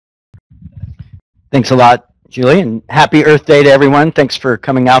Thanks a lot, Julie, and happy Earth Day to everyone. Thanks for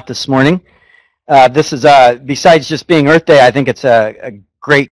coming out this morning. This is, besides just being Earth Day, I think it's a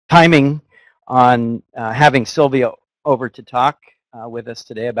great timing on having Sylvia over to talk with us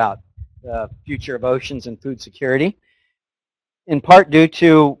today about the future of oceans and food security, in part due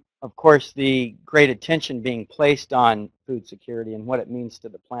to, of course, the great attention being placed on food security and what it means to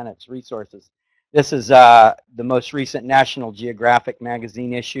the planet's resources. This is the most recent National Geographic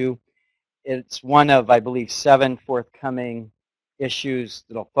magazine issue. It's one of, I believe, 7 forthcoming issues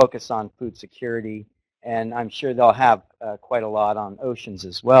that'll focus on food security, and I'm sure they'll have quite a lot on oceans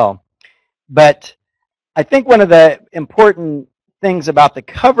as well. But I think one of the important things about the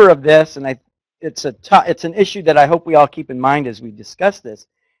cover of this, and it's an issue that I hope we all keep in mind as we discuss this, it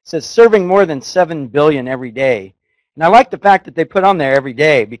says serving more than 7 billion every day. And I like the fact that they put on there every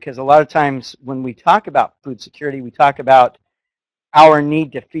day, because a lot of times when we talk about food security, we talk about our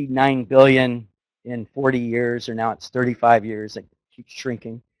need to feed 9 billion in 40 years, or now it's 35 years, it keeps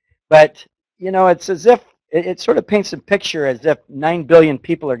shrinking. But, you know, it's as if, it sort of paints a picture as if 9 billion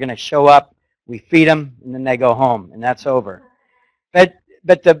people are going to show up, we feed them, and then they go home, and that's over. But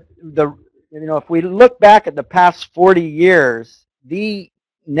the you know, if we look back at the past 40 years, the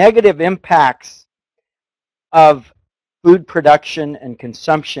negative impacts of food production and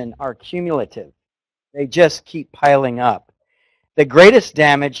consumption are cumulative. They just keep piling up. The greatest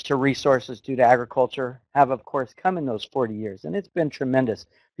damage to resources due to agriculture have, of course, come in those 40 years, and it's been tremendous. If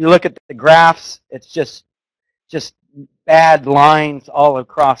you look at the graphs, it's just bad lines all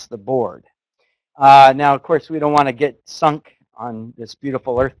across the board. Now, of course, we don't want to get sunk on this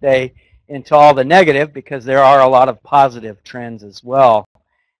beautiful Earth Day into all the negative, because there are a lot of positive trends as well,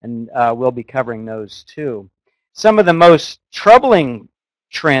 and we'll be covering those too. Some of the most troubling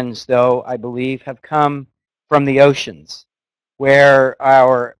trends, though, I believe, have come from the oceans, where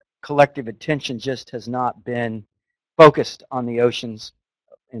our collective attention just has not been focused on the oceans,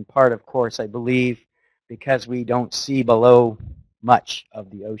 in part, of course, I believe, because we don't see below much of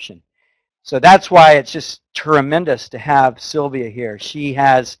the ocean. So that's why it's just tremendous to have Sylvia here. She's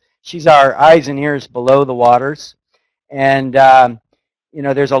our eyes and ears below the waters, and you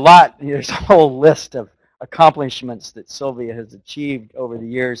know, there's a whole list of accomplishments that Sylvia has achieved over the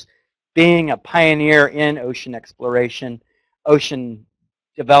years, being a pioneer in ocean exploration, ocean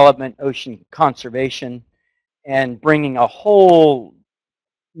development, ocean conservation, and bringing a whole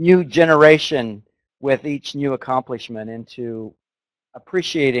new generation with each new accomplishment into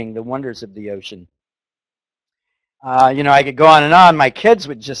appreciating the wonders of the ocean. You know, I could go on and on. My kids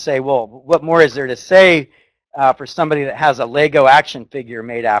would just say, well, what more is there to say for somebody that has a Lego action figure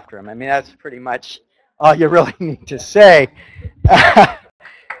made after him? I mean, that's pretty much all you really need to say.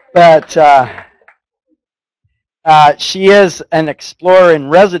 But she is an explorer in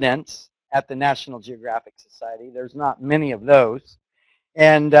residence at the National Geographic Society. There's not many of those.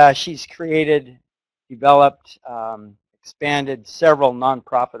 And she's created, developed, expanded several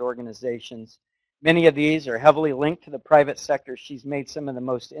nonprofit organizations. Many of these are heavily linked to the private sector. She's made some of the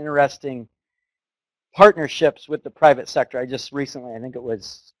most interesting partnerships with the private sector. I just recently, I think it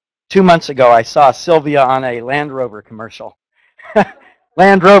was 2 months ago, I saw Sylvia on a Land Rover commercial.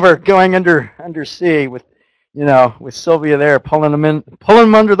 Land Rover going undersea with, you know, with Sylvia there pulling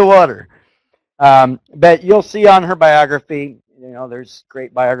them under the water. But you'll see on her biography, you know, there's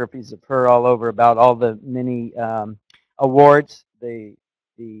great biographies of her all over about all the many awards, the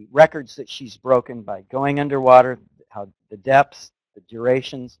records that she's broken by going underwater, how the depths, the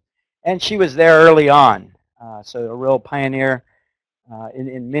durations, and she was there early on, so a real pioneer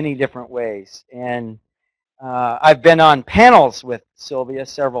in many different ways. And I've been on panels with Sylvia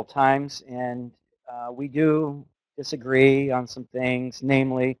several times, and we do disagree on some things.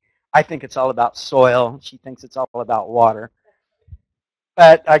 Namely, I think it's all about soil. She thinks it's all about water.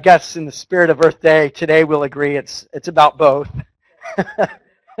 But I guess in the spirit of Earth Day, today we'll agree it's about both.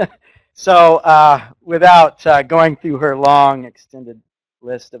 So without going through her long, extended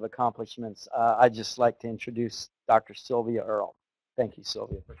list of accomplishments, I'd just like to introduce Dr. Sylvia Earle. Thank you,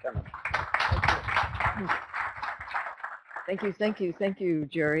 Sylvia, for coming. Thank you,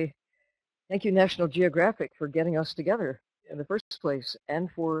 Jerry. Thank you, National Geographic, for getting us together in the first place, and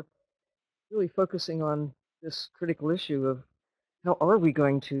for really focusing on this critical issue of how are we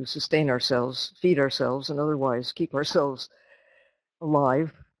going to sustain ourselves, feed ourselves, and otherwise keep ourselves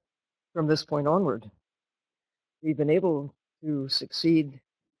alive from this point onward. We've been able to succeed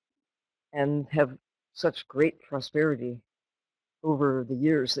and have such great prosperity over the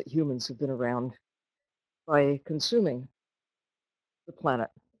years that humans have been around by consuming the planet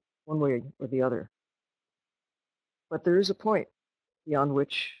one way or the other. But there is a point beyond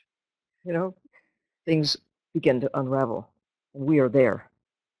which, you know, things begin to unravel. And we are there.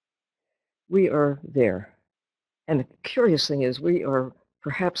 We are there. And the curious thing is, we are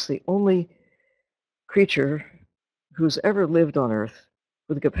perhaps the only creature who's ever lived on Earth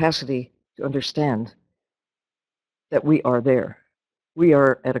with the capacity to understand that we are there. We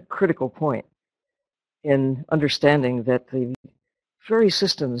are at a critical point in understanding that the very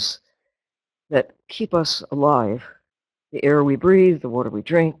systems that keep us alive, the air we breathe, the water we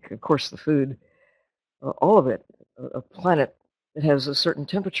drink, of course the food, all of it, a planet that has a certain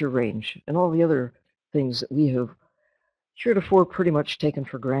temperature range, and all the other things that we have heretofore pretty much taken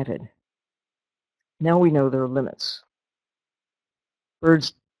for granted. Now we know there are limits.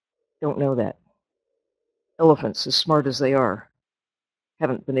 Birds don't know that. Elephants, as smart as they are,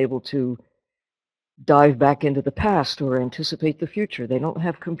 haven't been able to dive back into the past or anticipate the future. They don't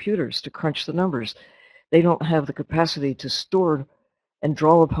have computers to crunch the numbers. They don't have the capacity to store and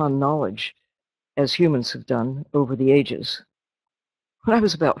draw upon knowledge as humans have done over the ages. When I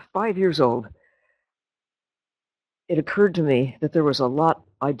was about 5 years old, it occurred to me that there was a lot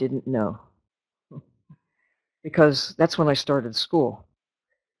I didn't know, because that's when I started school.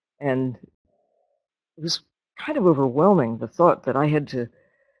 And it was kind of overwhelming, the thought that I had to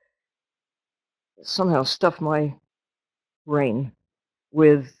somehow stuff my brain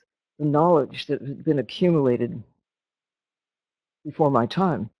with the knowledge that had been accumulated before my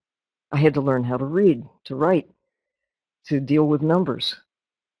time. I had to learn how to read, to write, to deal with numbers.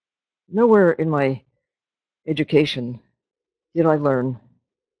 Nowhere in my education did I learn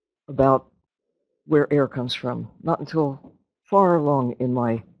about where air comes from, not until far along in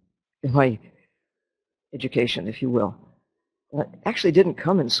my education, if you will. It actually didn't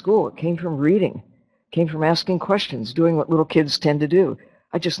come in school. It came from reading, it came from asking questions, doing what little kids tend to do.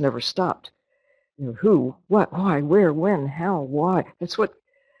 I just never stopped. You know, who, what, why, where, when, how, why. That's what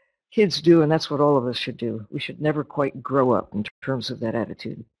kids do, and that's what all of us should do. We should never quite grow up in terms of that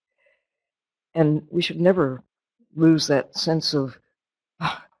attitude. And we should never lose that sense of,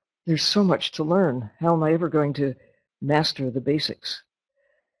 oh, there's so much to learn. How am I ever going to master the basics?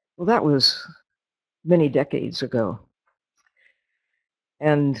 Well, that was many decades ago.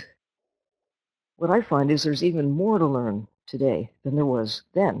 And what I find is there's even more to learn today than there was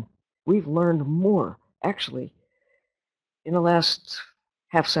then. We've learned more, actually, in the last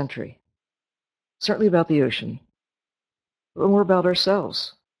half century. Certainly about the ocean, but more about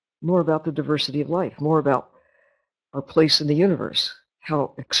ourselves, more about the diversity of life, more about our place in the universe,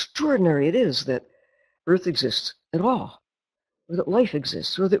 how extraordinary it is that Earth exists at all, or that life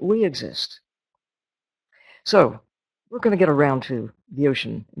exists, or that we exist. So we're going to get around to the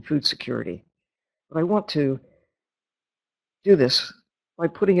ocean and food security, but I want to do this by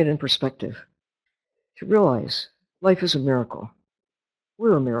putting it in perspective, to realize life is a miracle.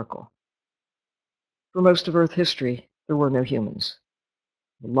 We're a miracle. For most of Earth history, there were no humans.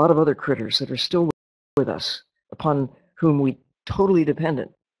 A lot of other critters that are still with us, upon whom we totally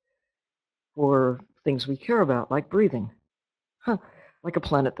dependent for things we care about, like breathing, like a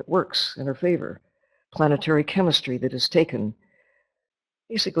planet that works in our favor, planetary chemistry that has taken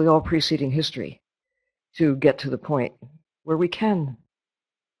basically all preceding history to get to the point where we can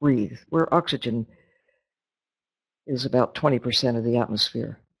breathe, where oxygen is about 20% of the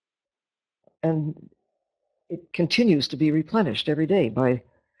atmosphere. And it continues to be replenished every day by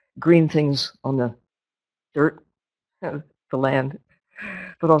green things on the dirt, the land,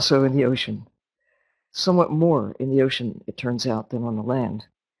 but also in the ocean. Somewhat more in the ocean, it turns out, than on the land.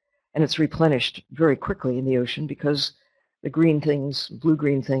 And it's replenished very quickly in the ocean because the green things,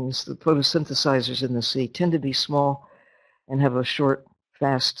 blue-green things, the photosynthesizers in the sea tend to be small and have a short,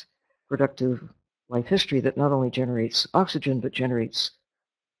 fast, productive life history that not only generates oxygen, but generates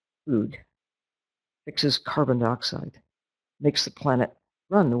food, fixes carbon dioxide, makes the planet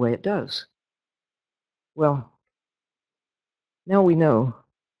run the way it does. Well, now we know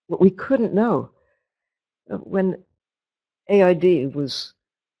what we couldn't know. When AID was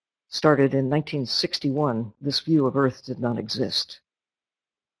started in 1961, this view of Earth did not exist.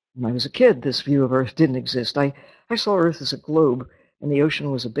 When I was a kid, this view of Earth didn't exist. I saw Earth as a globe, and the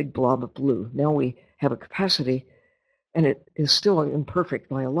ocean was a big blob of blue. Now we have a capacity, and it is still imperfect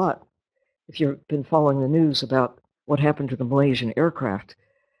by a lot. If you've been following the news about what happened to the Malaysian aircraft,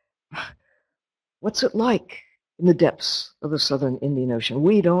 what's it like in the depths of the southern Indian Ocean?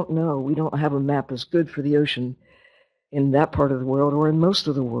 We don't know. We don't have a map as good for the ocean in that part of the world or in most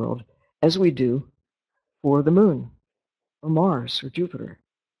of the world as we do for the moon or Mars or Jupiter.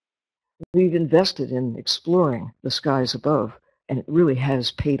 We've invested in exploring the skies above, and it really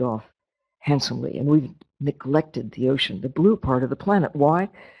has paid off handsomely. And we've neglected the ocean, the blue part of the planet. Why?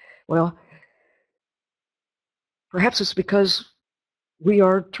 Well, Perhaps it's because we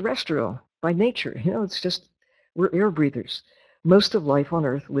are terrestrial by nature. You know, it's just, we're air breathers. Most of life on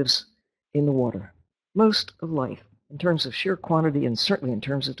Earth lives in the water. Most of life, in terms of sheer quantity and certainly in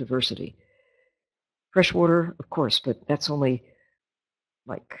terms of diversity. Freshwater, of course, but that's only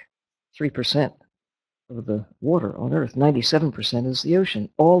like 3% of the water on Earth. 97% is the ocean.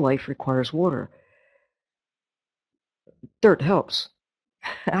 All life requires water. Dirt helps.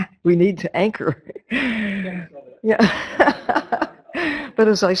 We need to anchor. Yeah. But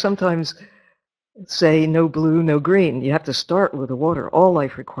as I sometimes say, no blue, no green. You have to start with the water. All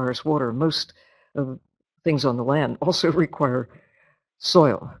life requires water. Most of things on the land also require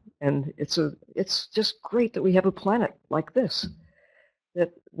soil. And it's just great that we have a planet like this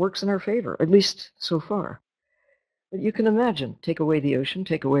that works in our favor, at least so far. But you can imagine, take away the ocean,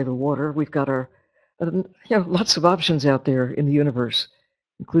 take away the water. We've got our, lots of options out there in the universe,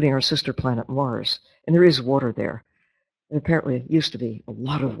 including our sister planet Mars. And there is water there. And apparently it used to be a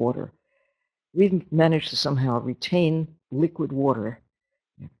lot of water. We've managed to somehow retain liquid water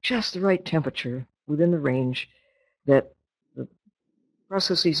at just the right temperature within the range that the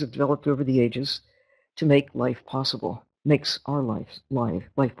processes have developed over the ages to make life possible, makes our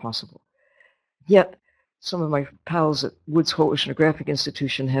life possible. Yet, some of my pals at Woods Hole Oceanographic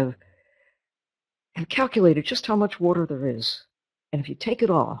Institution have calculated just how much water there is. And if you take it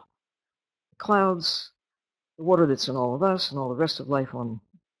all, the clouds, the water that's in all of us and all the rest of life on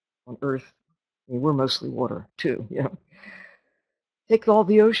Earth, I mean, we're mostly water too, you know. Take all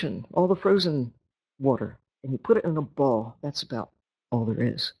the ocean, all the frozen water, and you put it in a ball. That's about all there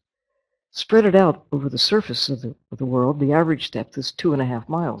is. Spread it out over the surface of the world. The average depth is 2.5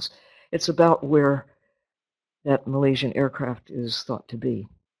 miles. It's about where that Malaysian aircraft is thought to be,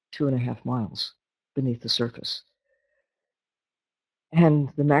 2.5 miles beneath the surface. And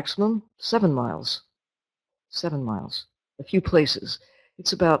the maximum, 7 miles. 7 miles. A few places.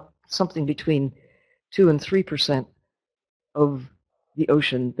 It's about something between 2 and 3% of the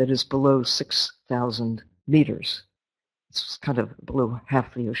ocean that is below 6,000 meters. It's kind of below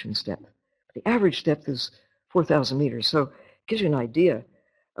half the ocean's depth. The average depth is 4,000 meters. So it gives you an idea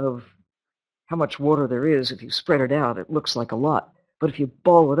of how much water there is. If you spread it out, it looks like a lot. But if you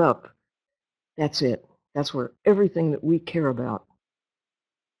ball it up, that's it. That's where everything that we care about,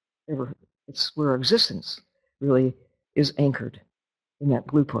 it's where our existence really is anchored, in that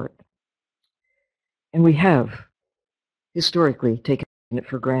blue part. And we have historically taken it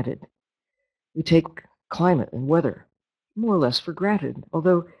for granted. We take climate and weather more or less for granted,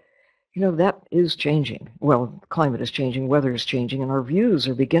 although, you know, that is changing. Well, climate is changing, weather is changing, and our views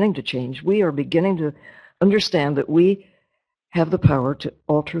are beginning to change. We are beginning to understand that we have the power to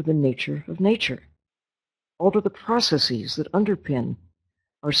alter the nature of nature, alter the processes that underpin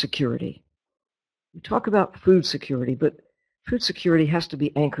our security. We talk about food security, but food security has to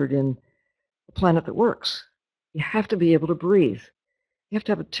be anchored in a planet that works. You have to be able to breathe. You have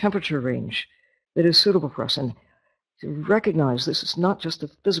to have a temperature range that is suitable for us. And to recognize this is not just a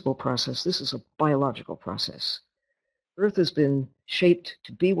physical process, this is a biological process. Earth has been shaped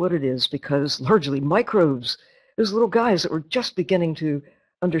to be what it is because largely microbes, those little guys that were just beginning to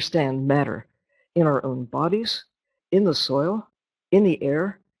understand matter in our own bodies, in the soil, in the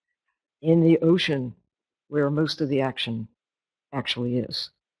air, in the ocean, where most of the action actually is.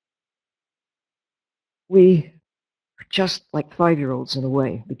 We are just like 5-year-olds in a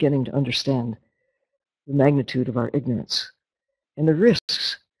way, beginning to understand the magnitude of our ignorance and the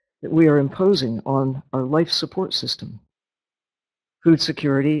risks that we are imposing on our life support system. Food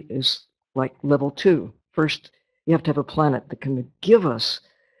security is like level 2. First, you have to have a planet that can give us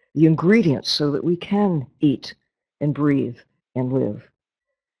the ingredients so that we can eat and breathe and live.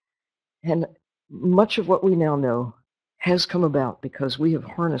 And much of what we now know has come about because we have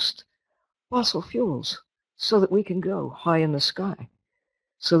harnessed fossil fuels so that we can go high in the sky,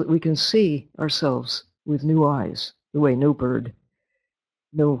 so that we can see ourselves with new eyes, the way no bird,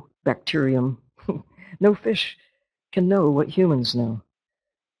 no bacterium, no fish can know what humans know.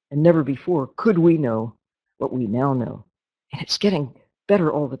 And never before could we know what we now know. And it's getting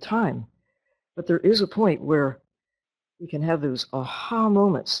better all the time. But there is a point where we can have those aha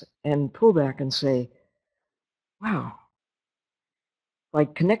moments and pull back and say, wow, by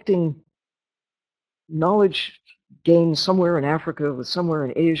connecting knowledge gained somewhere in Africa with somewhere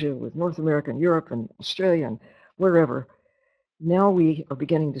in Asia, with North America and Europe and Australia and wherever, now we are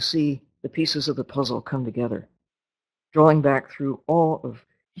beginning to see the pieces of the puzzle come together, drawing back through all of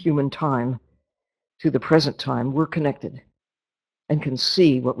human time to the present time. We're connected and can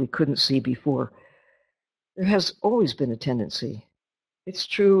see what we couldn't see before. There has always been a tendency. It's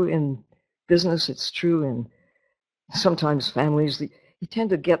true in business, it's true in sometimes families, you tend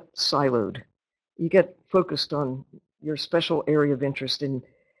to get siloed. You get focused on your special area of interest and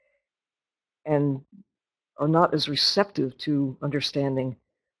are not as receptive to understanding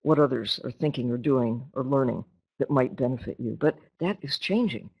what others are thinking or doing or learning that might benefit you. But that is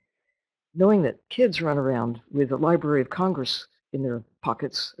changing. Knowing that kids run around with the Library of Congress in their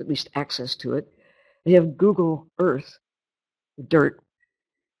pockets, at least access to it. They have Google Earth, the dirt,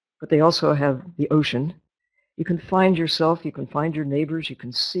 but they also have the ocean. You can find yourself, you can find your neighbors, you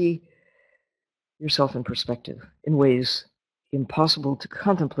can see yourself in perspective in ways impossible to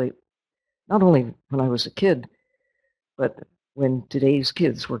contemplate, not only when I was a kid, but when today's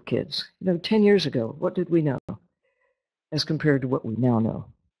kids were kids. 10 years ago, what did we know as compared to what we now know?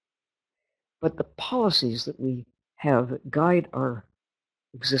 But the policies that we have that guide our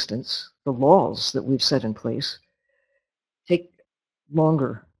existence, the laws that we've set in place, take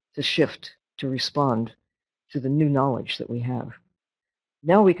longer to shift, to respond to the new knowledge that we have.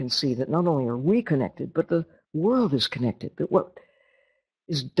 Now we can see that not only are we connected, but the world is connected, that what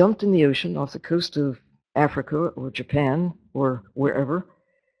is dumped in the ocean off the coast of Africa or Japan or wherever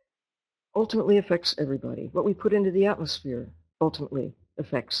ultimately affects everybody. What we put into the atmosphere ultimately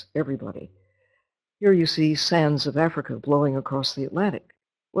affects everybody. Here you see sands of Africa blowing across the Atlantic.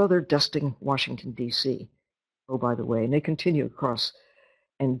 Well, they're dusting Washington, D.C. Oh, by the way, and they continue across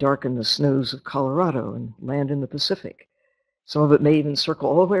and darken the snows of Colorado and land in the Pacific. Some of it may even circle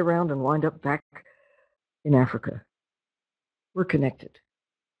all the way around and wind up back in Africa. We're connected.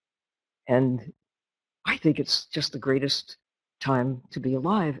 And I think it's just the greatest time to be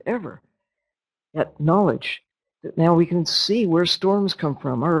alive ever. That knowledge that now we can see where storms come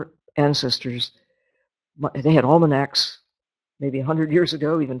from. Our ancestors, they had almanacs maybe 100 years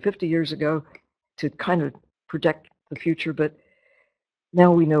ago, even 50 years ago, to kind of predict the future, but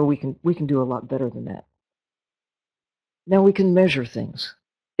now we know we can do a lot better than that. Now we can measure things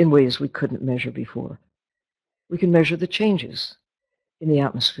in ways we couldn't measure before. We can measure the changes in the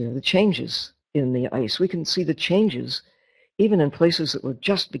atmosphere, the changes in the ice. We can see the changes even in places that we're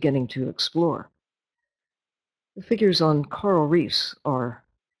just beginning to explore. The figures on coral reefs are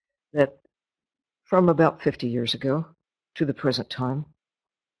that from about 50 years ago to the present time,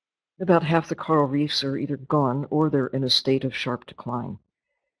 about half the coral reefs are either gone or they're in a state of sharp decline.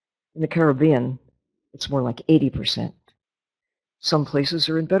 In the Caribbean, it's more like 80%. Some places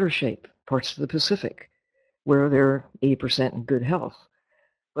are in better shape, parts of the Pacific, where they're 80% in good health.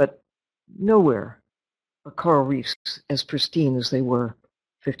 But nowhere are coral reefs as pristine as they were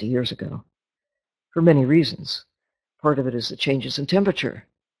 50 years ago, for many reasons. Part of it is the changes in temperature.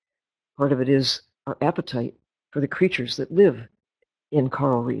 Part of it is our appetite for the creatures that live in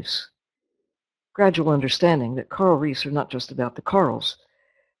coral reefs. Gradual understanding that coral reefs are not just about the corals.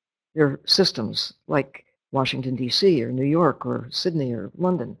 They're systems like Washington, D.C., or New York, or Sydney, or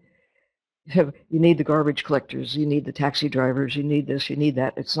London. You need the garbage collectors, you need the taxi drivers, you need this, you need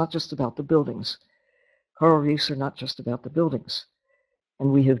that. It's not just about the buildings. Coral reefs are not just about the buildings.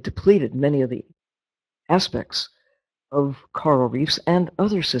 And we have depleted many of the aspects of coral reefs and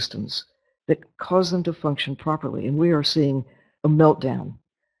other systems that cause them to function properly. And we are seeing a meltdown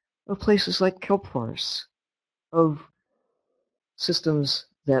of places like kelp forests, of systems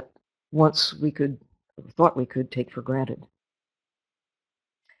that once we thought we could take for granted.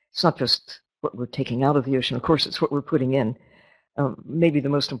 It's not just what we're taking out of the ocean. Of course, it's what we're putting in. Maybe the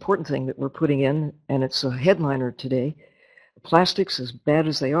most important thing that we're putting in, and it's a headliner today, plastics, as bad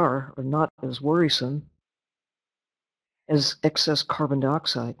as they are not as worrisome as excess carbon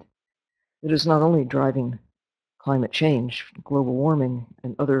dioxide. It is not only driving climate change, global warming,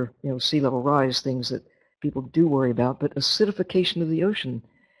 and other sea level rise, things that people do worry about, but acidification of the ocean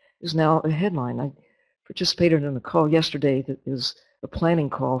is now a headline. I participated in a call yesterday that is a planning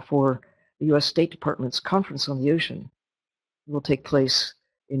call for the U.S. State Department's Conference on the Ocean. It will take place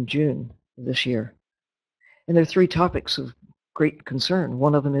in June of this year. And there are three topics of great concern.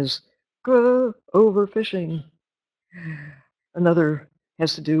 One of them is overfishing. Another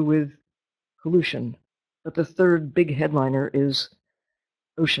has to do with pollution. But the third big headliner is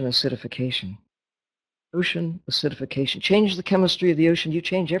ocean acidification. Ocean acidification. Change the chemistry of the ocean, you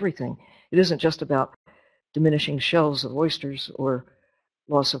change everything. It isn't just about diminishing shells of oysters or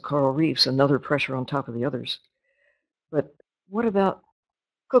loss of coral reefs, another pressure on top of the others. But what about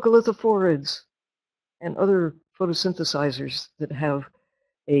coccolithophorids and other photosynthesizers that have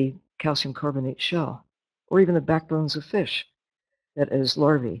a calcium carbonate shell, or even the backbones of fish that as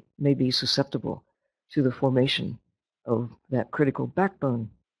larvae may be susceptible to the formation of that critical backbone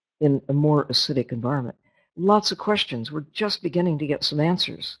in a more acidic environment? Lots of questions. We're just beginning to get some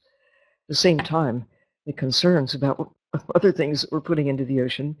answers. At the same time, the concerns about other things that we're putting into the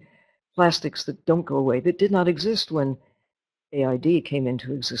ocean, plastics that don't go away, that did not exist when AID came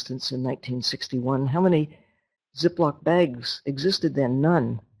into existence in 1961. How many Ziploc bags existed then?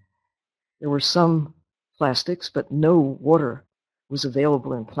 None. There were some plastics, but no water was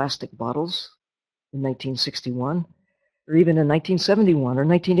available in plastic bottles in 1961, or even in 1971 or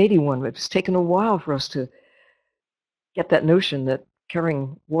 1981. It's taken a while for us to get that notion that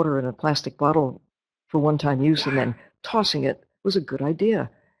carrying water in a plastic bottle for one-time use and then tossing it was a good idea.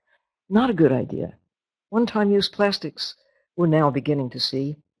 Not a good idea. One-time use plastics we're now beginning to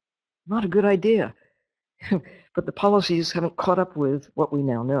see, not a good idea. But the policies haven't caught up with what we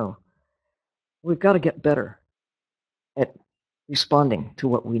now know. We've got to get better at responding to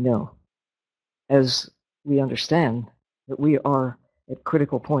what we know as we understand that we are at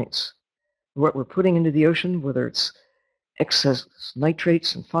critical points. What we're putting into the ocean, whether it's excess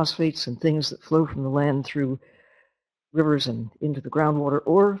nitrates and phosphates and things that flow from the land through rivers and into the groundwater,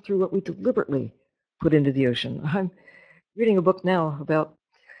 or through what we deliberately put into the ocean. I'm reading a book now about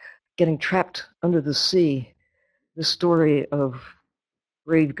getting trapped under the sea, the story of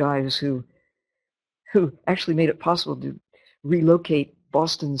brave guys who actually made it possible to relocate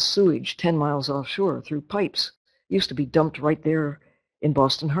Boston's sewage 10 miles offshore through pipes. It used to be dumped right there in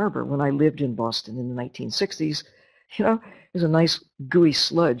Boston Harbor when I lived in Boston in the 1960s. You know, there's a nice gooey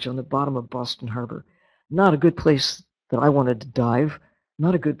sludge on the bottom of Boston Harbor. Not a good place that I wanted to dive.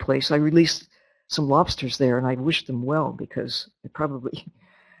 Not a good place. I released some lobsters there, and I wished them well because I probably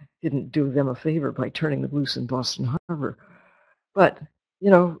didn't do them a favor by turning them loose in Boston Harbor. But, you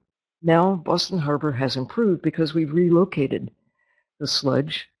know, now Boston Harbor has improved because we've relocated the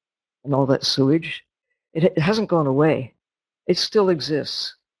sludge and all that sewage. It hasn't gone away. It still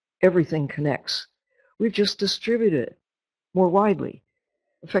exists. Everything connects. We've just distributed it more widely,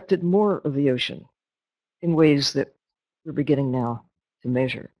 affected more of the ocean in ways that we're beginning now to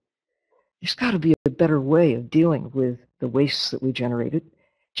measure. There's got to be a better way of dealing with the wastes that we generate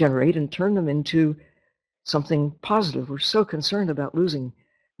and turn them into something positive. We're so concerned about losing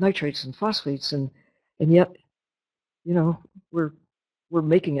nitrates and phosphates, and yet, you know, we're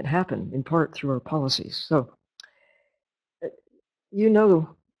making it happen in part through our policies. So, you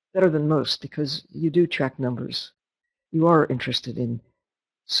know better than most because you do track numbers. You are interested in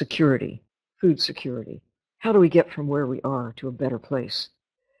security, food security. How do we get from where we are to a better place?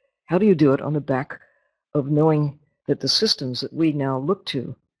 How do you do it on the back of knowing that the systems that we now look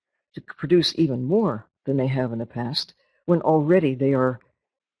to produce even more than they have in the past, when already they are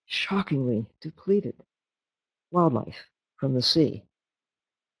shockingly depleted? Wildlife from the sea.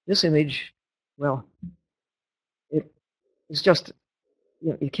 This image, well, it is just,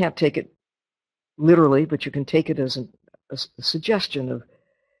 you know, you can't take it literally, but you can take it as a suggestion of,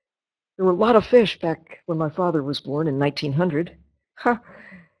 there were a lot of fish back when my father was born in 1900.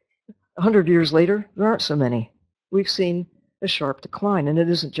 100 years later, there aren't so many. We've seen a sharp decline, and it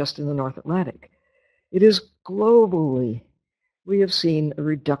isn't just in the North Atlantic. It is globally. We have seen a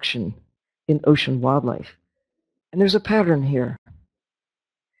reduction in ocean wildlife. And there's a pattern here.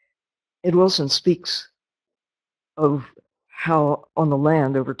 Ed Wilson speaks of how on the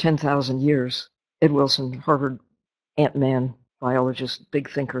land over 10,000 years, Ed Wilson, Harvard Ant-Man biologist, big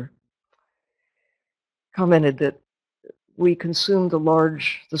thinker, commented that we consumed the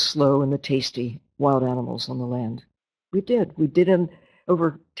large, the slow, and the tasty wild animals on the land. We did. We did in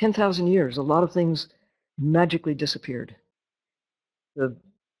over 10,000 years. A lot of things magically disappeared. The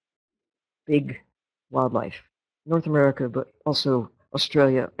big wildlife, North America, but also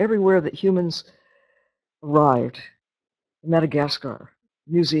Australia, everywhere that humans arrived, Madagascar,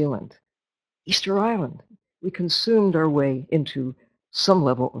 New Zealand, Easter Island, we consumed our way into some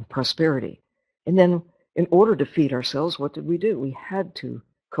level of prosperity. And then in order to feed ourselves, what did we do? We had to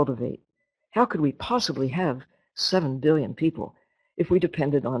cultivate. How could we possibly have 7 billion people if we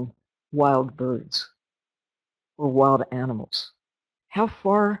depended on wild birds or wild animals? How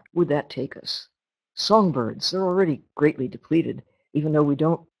far would that take us? Songbirds, they're already greatly depleted, even though we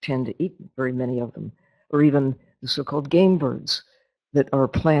don't tend to eat very many of them, or even the so-called game birds that are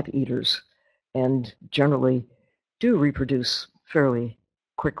plant eaters and generally do reproduce fairly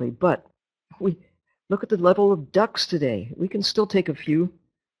quickly. But we look at the level of ducks today. We can still take a few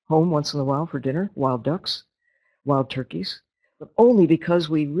home once in a while for dinner, wild ducks, wild turkeys, but only because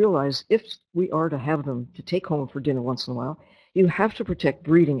we realize if we are to have them to take home for dinner once in a while, you have to protect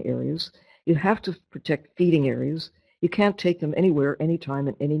breeding areas. You have to protect feeding areas. You can't take them anywhere, anytime,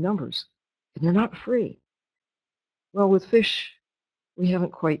 in any numbers. And they're not free. Well, with fish, we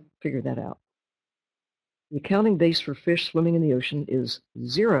haven't quite figured that out. The accounting base for fish swimming in the ocean is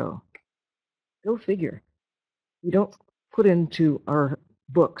 0. Go figure. We don't put into our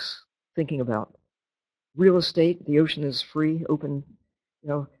books thinking about real estate, the ocean is free, open,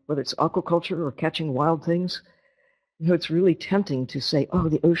 whether it's aquaculture or catching wild things. It's really tempting to say, oh,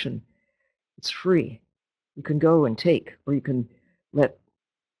 the ocean, it's free. You can go and take, or you can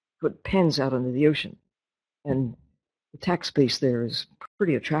put pens out into the ocean. And the tax base there is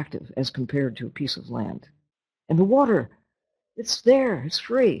pretty attractive as compared to a piece of land. And the water, it's there, it's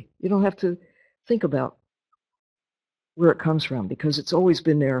free. You don't have to think about where it comes from because it's always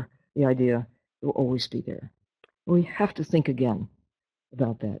been there. The idea will always be there. And we have to think again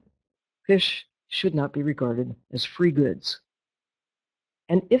about that. Fish should not be regarded as free goods.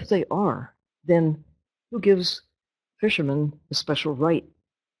 And if they are, then who gives fishermen a special right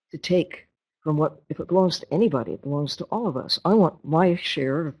to take from what, if it belongs to anybody, it belongs to all of us. I want my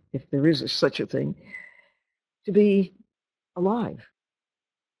share, if there is such a thing, to be alive.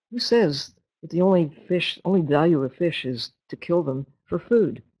 Who says that the only value of fish is to kill them for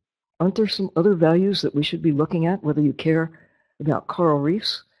food? Aren't there some other values that we should be looking at, whether you care about coral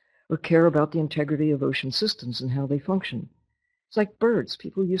reefs or care about the integrity of ocean systems and how they function? It's like birds.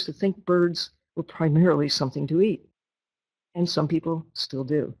 People used to think birds were primarily something to eat, and some people still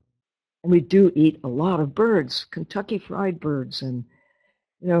do. And we do eat a lot of birds, Kentucky fried birds and,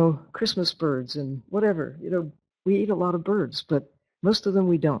 Christmas birds and whatever. We eat a lot of birds, but most of them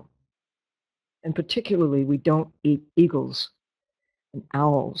we don't. And particularly, we don't eat eagles and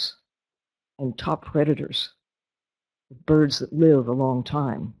owls and top predators, birds that live a long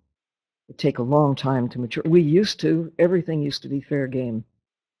time, that take a long time to mature. Everything used to be fair game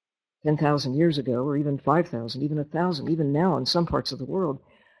 10,000 years ago, or even 5,000, even 1,000, even now in some parts of the world.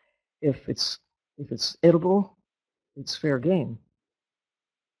 If it's edible, it's fair game.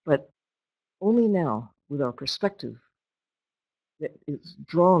 But only now, with our perspective that is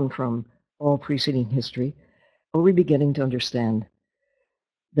drawn from all preceding history, are we beginning to understand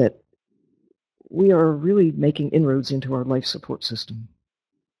that we are really making inroads into our life support system.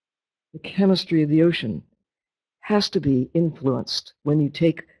 The chemistry of the ocean has to be influenced when you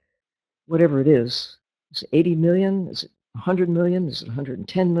take whatever it is. Is it 80 million? Is it 100 million? Is it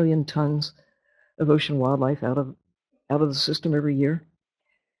 110 million tons of ocean wildlife out of the system every year?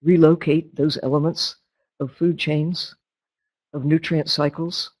 Relocate those elements of food chains, of nutrient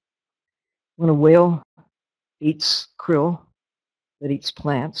cycles. When a whale eats krill that eats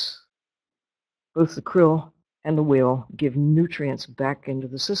plants, both the krill and the whale give nutrients back into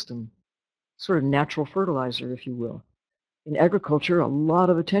the system, sort of natural fertilizer, if you will. In agriculture, a lot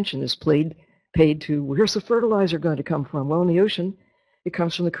of attention is paid to where's the fertilizer going to come from? Well, in the ocean, it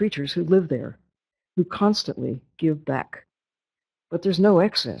comes from the creatures who live there, who constantly give back. But there's no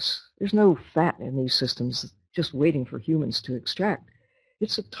excess. There's no fat in these systems just waiting for humans to extract.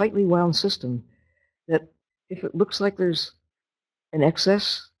 It's a tightly wound system that if it looks like there's an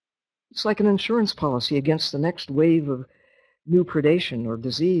excess, it's like an insurance policy against the next wave of new predation or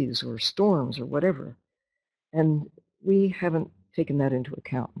disease or storms or whatever. And we haven't taken that into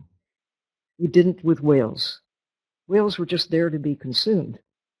account. We didn't with whales. Whales were just there to be consumed.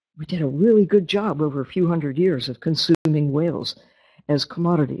 We did a really good job over a few hundred years of consuming whales as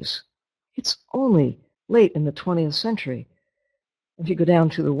commodities. It's only late in the 20th century. If you go down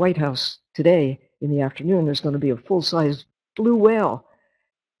to the White House today in the afternoon, there's going to be a full-size blue whale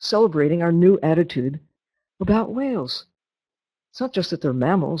celebrating our new attitude about whales. It's not just that they're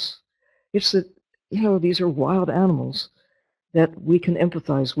mammals. It's that, these are wild animals that we can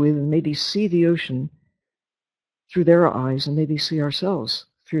empathize with and maybe see the ocean through their eyes and maybe see ourselves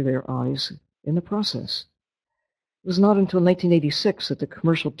through their eyes in the process. It was not until 1986 that the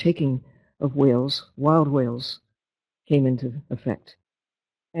commercial taking of whales, wild whales, came into effect.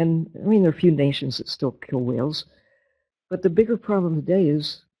 And, there are a few nations that still kill whales, but the bigger problem today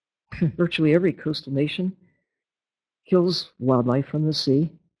is virtually every coastal nation kills wildlife from the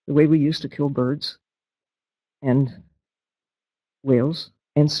sea the way we used to kill birds and whales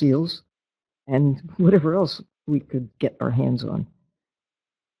and seals and whatever else we could get our hands on.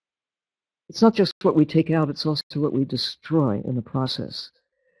 It's not just what we take out, it's also what we destroy in the process.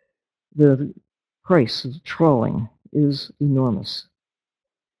 The price of trawling is enormous.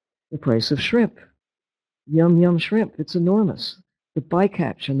 The price of shrimp, yum shrimp, it's enormous. The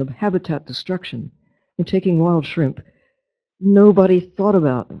bycatch and the habitat destruction in taking wild shrimp, nobody thought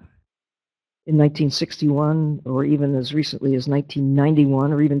about in 1961 or even as recently as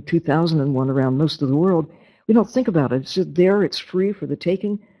 1991 or even 2001 around most of the world. We don't think about it. It's just there. It's free for the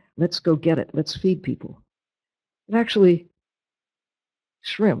taking. Let's go get it. Let's feed people. And actually,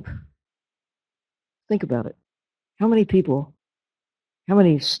 shrimp, think about it. How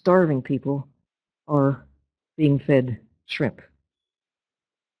many starving people are being fed shrimp.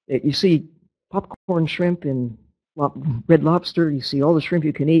 You see popcorn shrimp in Red Lobster, you see all the shrimp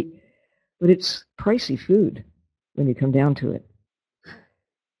you can eat, but it's pricey food when you come down to it.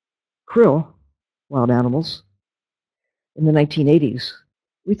 Krill, wild animals, in the 1980s,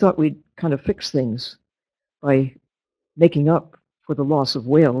 we thought we'd kind of fix things by making up for the loss of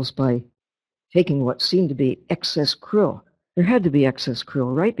whales by taking what seemed to be excess krill. There had to be excess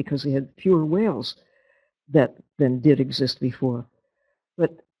krill, right? Because we had fewer whales than did exist before.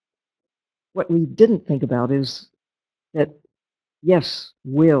 But what we didn't think about is that, yes,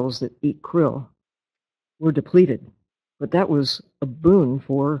 whales that eat krill were depleted, but that was a boon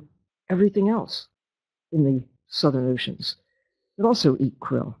for everything else in the southern oceans that also eat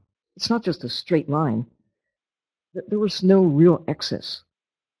krill. It's not just a straight line. There was no real excess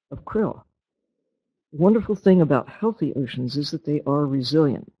of krill. The wonderful thing about healthy oceans is that they are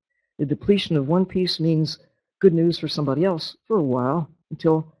resilient. The depletion of one piece means good news for somebody else for a while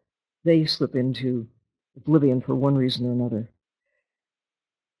until they slip into oblivion for one reason or another.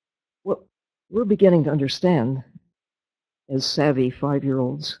 What we're beginning to understand as savvy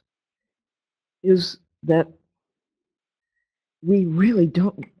 5-year-olds is that we really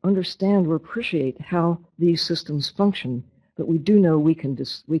don't understand or appreciate how these systems function, but we do know we can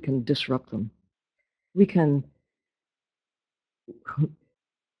disrupt them. We can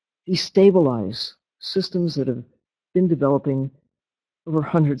destabilize systems that have been developing over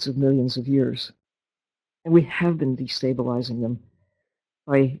hundreds of millions of years. And we have been destabilizing them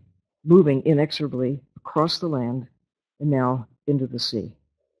by moving inexorably across the land and now into the sea,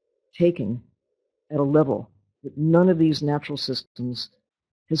 taking at a level that none of these natural systems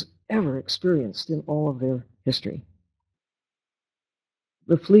has ever experienced in all of their history.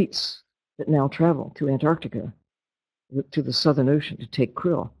 The fleets that now travel to Antarctica, to the Southern Ocean to take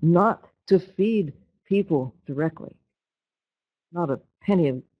krill, not to feed people directly, not a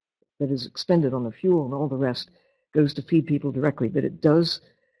penny that is expended on the fuel and all the rest goes to feed people directly, but it does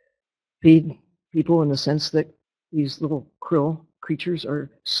feed people in the sense that these little krill creatures are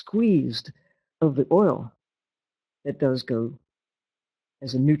squeezed of the oil that does go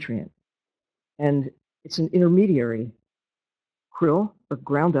as a nutrient. And it's an intermediary. Krill are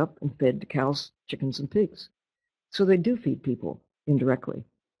ground up and fed to cows, chickens, and pigs. So they do feed people indirectly,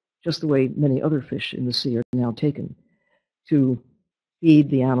 just the way many other fish in the sea are now taken to feed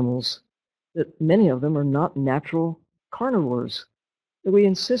the animals that many of them are not natural carnivores, that we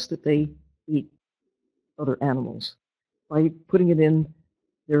insist that they eat other animals by putting it in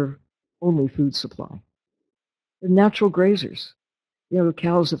their only food supply. They're natural grazers. You know, the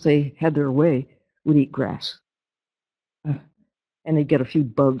cows, if they had their way, would eat grass. And they'd get a few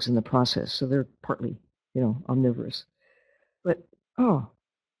bugs in the process, so they're partly, omnivorous. But,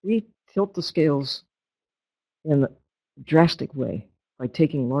 we tilt the scales in a drastic way by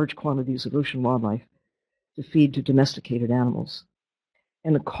taking large quantities of ocean wildlife to feed to domesticated animals.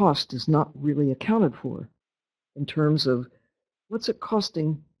 And the cost is not really accounted for in terms of what's it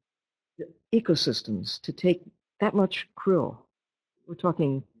costing the ecosystems to take that much krill. We're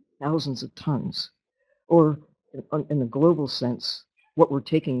talking thousands of tons. Or in the global sense, what we're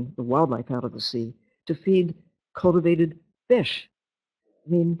taking the wildlife out of the sea to feed cultivated fish. I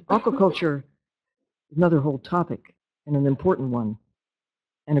mean, aquaculture is another whole topic and an important one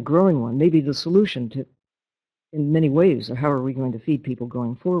and a growing one, maybe the solution to, in many ways, or how are we going to feed people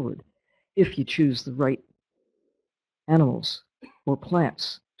going forward if you choose the right animals or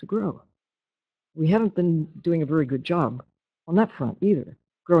plants to grow. We haven't been doing a very good job on that front either.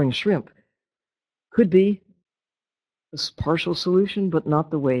 Growing shrimp could be a partial solution, but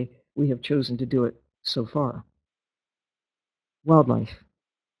not the way we have chosen to do it so far. Wildlife,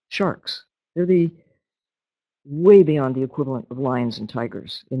 sharks, they're way beyond the equivalent of lions and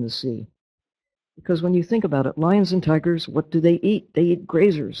tigers in the sea. Because when you think about it, lions and tigers, what do they eat? They eat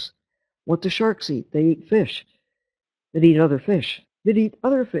grazers. What do sharks eat? They eat fish. They eat other fish. They eat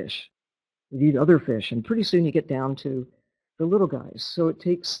other fish. They eat other fish. And pretty soon you get down to the little guys. So it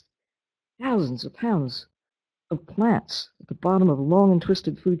takes thousands of pounds of plants at the bottom of a long and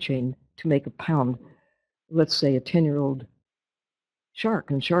twisted food chain to make a pound, let's say a 10-year-old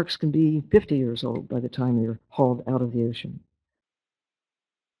shark. And sharks can be 50 years old by the time they're hauled out of the ocean.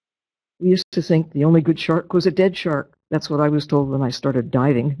 We used to think the only good shark was a dead shark. That's what I was told when I started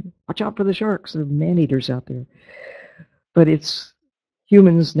diving. Watch out for the sharks. There are man-eaters out there. But it's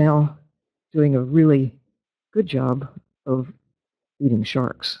humans now doing a really good job of eating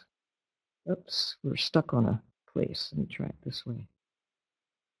sharks. Oops, we're stuck on a place. Let me try it this way.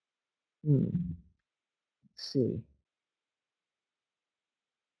 Let's see.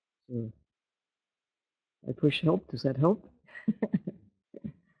 So I push help. Does that help?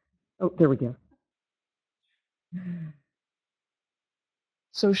 Oh, there we go.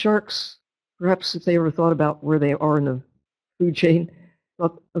 So sharks, perhaps if they ever thought about where they are in the food chain,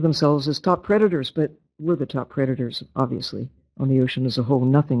 thought of themselves as top predators, but we're the top predators, obviously, on the ocean as a whole.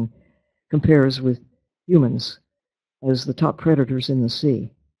 Nothing compares with humans as the top predators in the sea.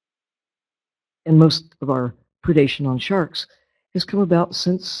 And most of our predation on sharks has come about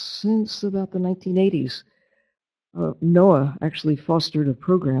since about the 1980s. NOAA actually fostered a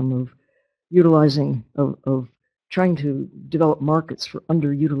program of utilizing, of trying to develop markets for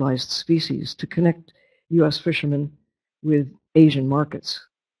underutilized species to connect U.S. fishermen with Asian markets,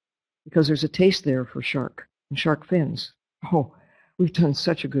 because there's a taste there for shark and shark fins. Oh, we've done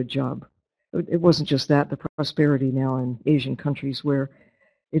such a good job. It wasn't just that, the prosperity now in Asian countries where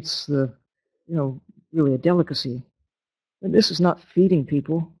it's the, really a delicacy. And this is not feeding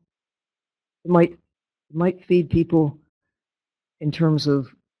people. It might feed people in terms of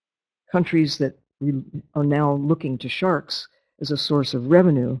countries that are now looking to sharks as a source of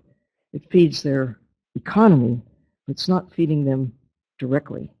revenue. It feeds their economy, but it's not feeding them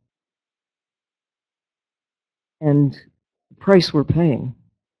directly. And the price we're paying,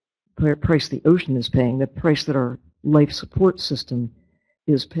 the price the ocean is paying, the price that our life support system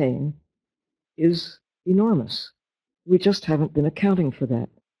is paying, is enormous. We just haven't been accounting for that.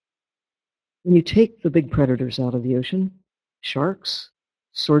 When you take the big predators out of the ocean, sharks,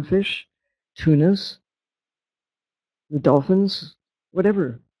 swordfish, tunas, the dolphins,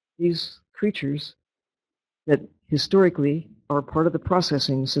 whatever, these creatures that historically are part of the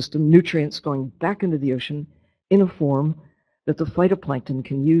processing system, nutrients going back into the ocean in a form that the phytoplankton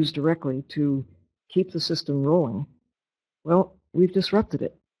can use directly to keep the system rolling, well, we've disrupted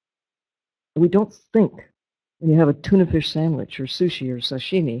it. And we don't think, when you have a tuna fish sandwich or sushi or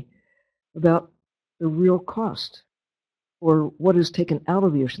sashimi, about the real cost or what is taken out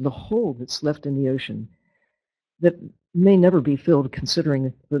of the ocean, the hole that's left in the ocean that may never be filled,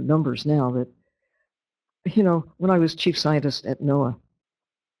 considering the numbers now. That, when I was chief scientist at NOAA, a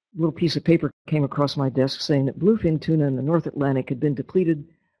little piece of paper came across my desk saying that bluefin tuna in the North Atlantic had been depleted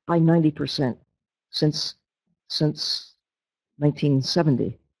by 90% since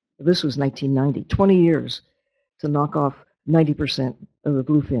 1970. This was 1990, 20 years to knock off 90% of the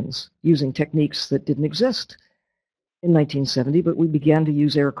bluefins using techniques that didn't exist in 1970, but we began to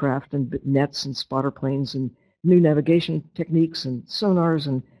use aircraft and nets and spotter planes and new navigation techniques and sonars,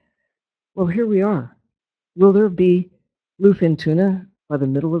 and well, here we are. Will there be bluefin tuna by the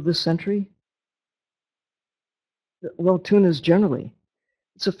middle of this century? Well, tunas generally.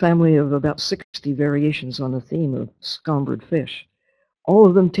 It's a family of about 60 variations on the theme of scombrid fish. All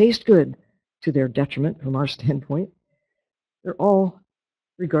of them taste good to their detriment from our standpoint. They're all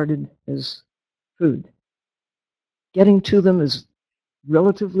regarded as food. Getting to them is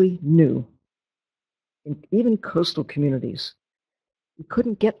relatively new. In even coastal communities, we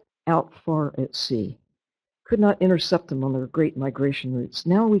couldn't get out far at sea, could not intercept them on their great migration routes.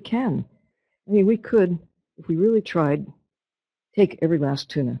 Now we can. I mean, we could, if we really tried, take every last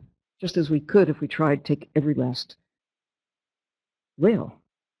tuna, just as we could if we tried take every last whale.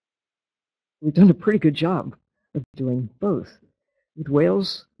 We've done a pretty good job of doing both. With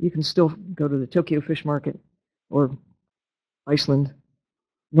whales, you can still go to the Tokyo Fish Market or Iceland,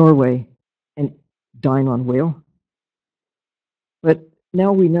 Norway, and dine on whale. But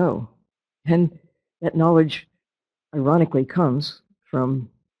now we know, and that knowledge, ironically, comes from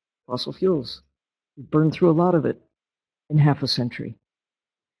fossil fuels. We burned through a lot of it in half a century.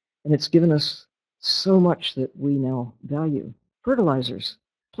 And it's given us so much that we now value. Fertilizers,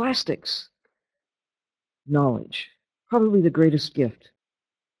 plastics, knowledge, probably the greatest gift,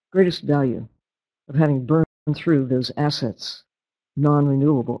 greatest value of having burned through those assets,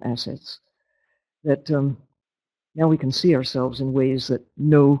 non-renewable assets, that now we can see ourselves in ways that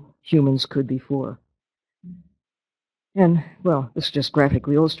no humans could before. And, well, this just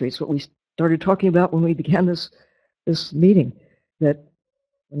graphically illustrates what we started talking about when we began this meeting, that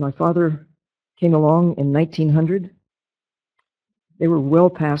when my father came along in 1900, they were well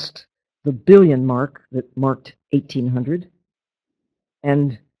past the billion mark that marked 1800,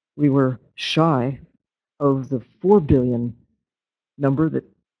 and we were shy of the 4 billion number that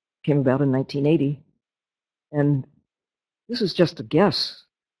came about in 1980. And this is just a guess.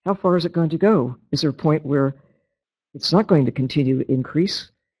 How far is it going to go? Is there a point where it's not going to continue to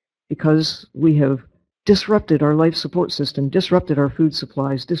increase because we have disrupted our life support system, disrupted our food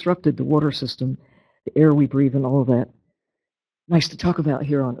supplies, disrupted the water system, the air we breathe, and all of that? Nice to talk about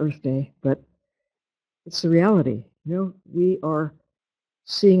here on Earth Day, but it's the reality. We are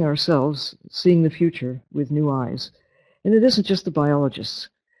seeing ourselves, seeing the future with new eyes. And it isn't just the biologists.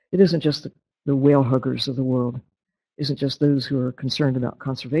 It isn't just the whale huggers of the world. It isn't just those who are concerned about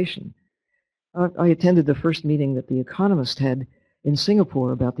conservation. I attended the first meeting that The Economist had in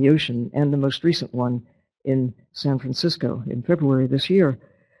Singapore about the ocean, and the most recent one in San Francisco in February this year,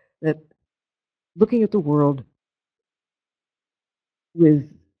 that looking at the world with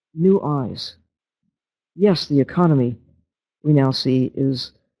new eyes. Yes, the economy we now see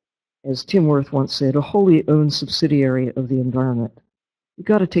is, as Tim Wirth once said, a wholly owned subsidiary of the environment. We've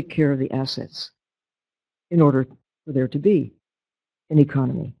got to take care of the assets in order for there to be an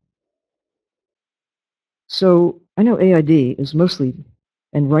economy. So I know AID is mostly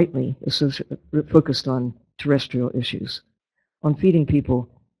and rightly focused on terrestrial issues, on feeding people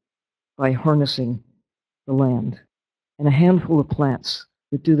by harnessing the land, and a handful of plants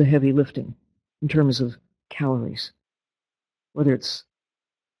that do the heavy lifting in terms of calories, whether it's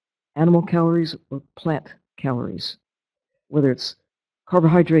animal calories or plant calories, whether it's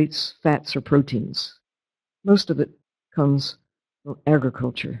carbohydrates, fats, or proteins. Most of it comes from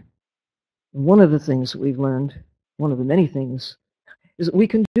agriculture. And one of the things that we've learned, one of the many things, is that we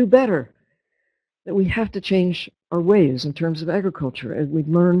can do better, that we have to change our ways in terms of agriculture. And we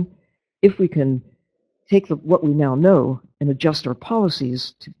learn if we can take what we now know and adjust our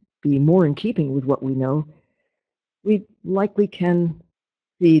policies to be more in keeping with what we know, we likely can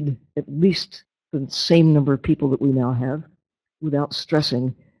feed at least the same number of people that we now have without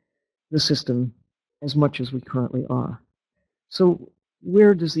stressing the system as much as we currently are. So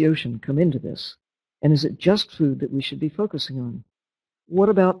where does the ocean come into this? And is it just food that we should be focusing on? What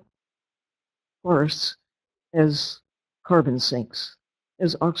about forests as carbon sinks,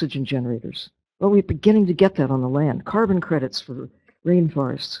 as oxygen generators? Well, we're beginning to get that on the land. Carbon credits for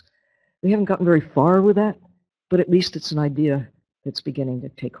rainforests. We haven't gotten very far with that, but at least it's an idea that's beginning to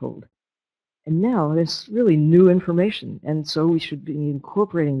take hold. And now it's really new information, and so we should be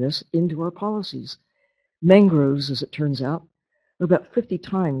incorporating this into our policies. Mangroves, as it turns out, are about 50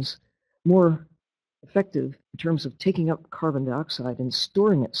 times more effective in terms of taking up carbon dioxide and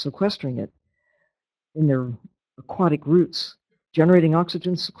storing it, sequestering it in their aquatic roots, generating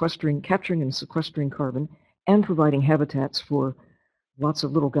oxygen, capturing and sequestering carbon, and providing habitats for lots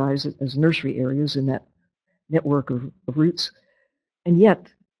of little guys as nursery areas in that network of roots. And yet,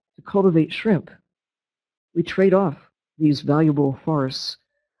 to cultivate shrimp, we trade off these valuable forests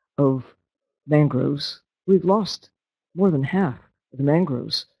of mangroves. We've lost more than half of the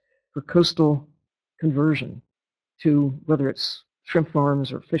mangroves for coastal conversion to whether it's shrimp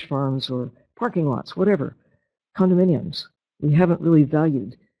farms or fish farms or parking lots, whatever, condominiums. We haven't really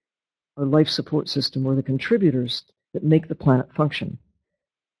valued our life support system or the contributors that make the planet function.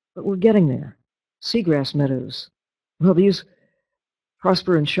 But we're getting there. Seagrass meadows. Well, these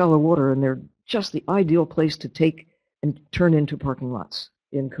prosper in shallow water, and they're just the ideal place to take and turn into parking lots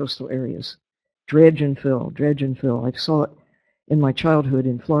in coastal areas. Dredge and fill, dredge and fill. I saw it in my childhood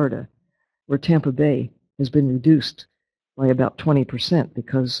in Florida, where Tampa Bay has been reduced by about 20%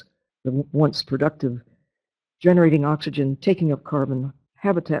 because the once productive generating oxygen, taking up carbon,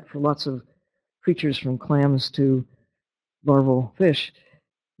 habitat for lots of creatures from clams to larval fish,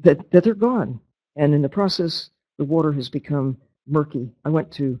 that they're gone. And in the process, the water has become murky. I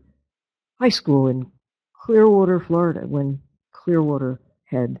went to high school in Clearwater, Florida, when Clearwater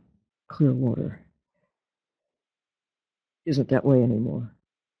had clear water. Isn't that way anymore.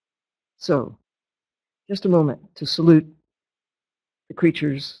 So, just a moment to salute the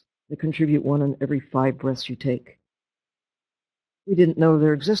creatures that contribute 1 in every 5 breaths you take. We didn't know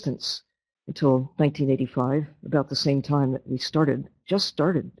their existence until 1985, about the same time that we just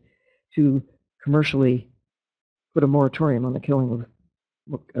started to commercially put a moratorium on the killing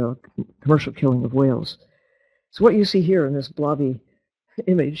of commercial killing of whales. So what you see here in this blobby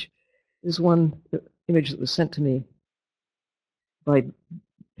image is one image that was sent to me by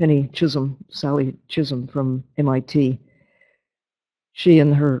Sally Chisholm from MIT. She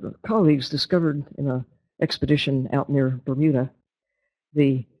and her colleagues discovered in an expedition out near Bermuda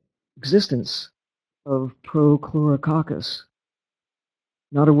the existence of Prochlorococcus,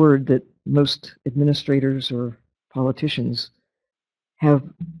 not a word that most administrators or politicians have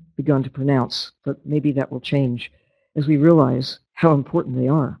begun to pronounce, but maybe that will change as we realize how important they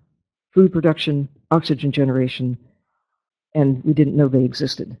are. Food production, oxygen generation, and we didn't know they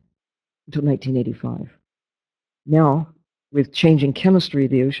existed until 1985. Now, with changing chemistry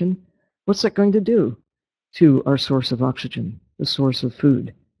of the ocean, what's that going to do to our source of oxygen, the source of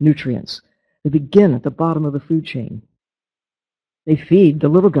food, nutrients? They begin at the bottom of the food chain. They feed the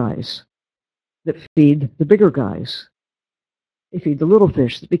little guys that feed the bigger guys. They feed the little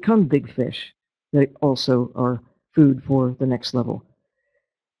fish that become big fish that also are food for the next level.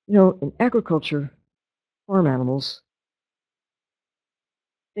 You know, in agriculture, farm animals,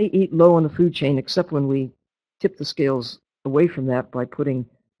 they eat low on the food chain except when we tip the scales away from that by putting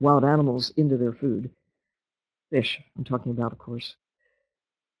wild animals into their food. Fish, I'm talking about, of course.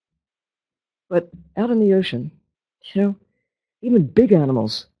 But out in the ocean, you know, even big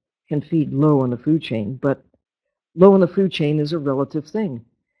animals can feed low on the food chain, but low on the food chain is a relative thing.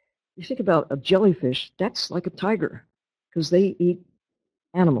 You think about a jellyfish, that's like a tiger, because they eat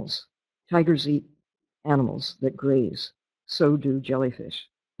animals. Tigers eat animals that graze. So do jellyfish.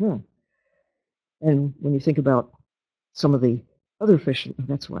 And when you think about some of the other fish,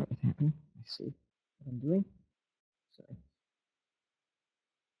 that's why it happened. I see what I'm doing. Sorry.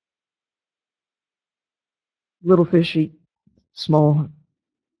 Little fish eat small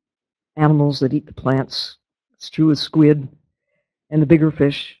animals that eat the plants. It's true with squid, and the bigger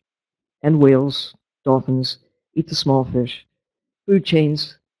fish and whales, dolphins, eat the small fish. Food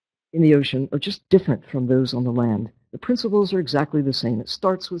chains in the ocean are just different from those on the land. The principles are exactly the same. It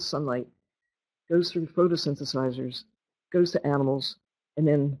starts with sunlight, goes through photosynthesizers, goes to animals, and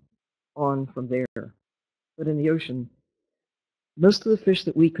then on from there. But in the ocean, most of the fish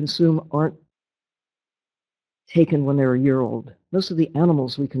that we consume aren't taken when they're a year old. Most of the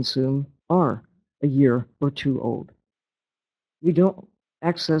animals we consume are a year or two old. We don't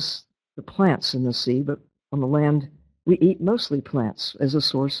access the plants in the sea, but on the land, we eat mostly plants as a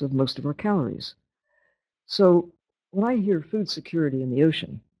source of most of our calories. So when I hear food security in the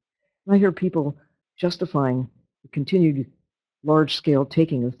ocean, when I hear people justifying the continued large-scale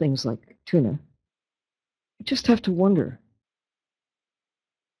taking of things like tuna, I just have to wonder,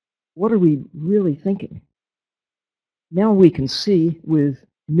 what are we really thinking? Now we can see with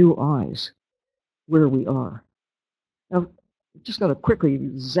new eyes where we are. Now, I'm just going to quickly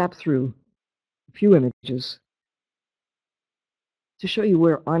zap through a few images to show you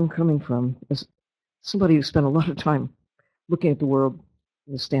where I'm coming from as somebody who spent a lot of time looking at the world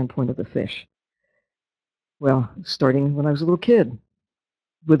from the standpoint of the fish. Well, starting when I was a little kid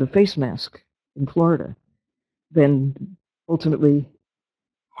with a face mask in Florida, then ultimately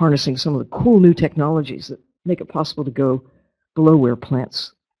harnessing some of the cool new technologies that make it possible to go below where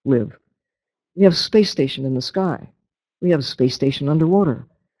plants live. We have a space station in the sky. We have a space station underwater.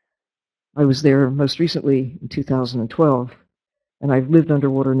 I was there most recently in 2012, and I've lived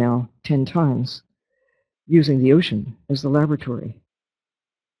underwater now 10 times, using the ocean as the laboratory.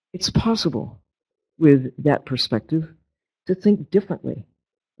 It's possible, with that perspective, to think differently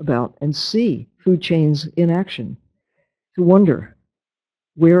about and see food chains in action, to wonder,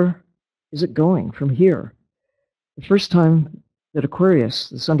 where is it going from here? The first time that Aquarius,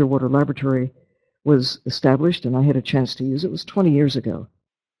 this underwater laboratory, was established and I had a chance to use it was 20 years ago.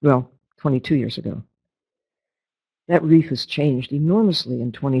 Well, 22 years ago. That reef has changed enormously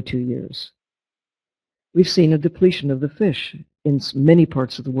in 22 years. We've seen a depletion of the fish in many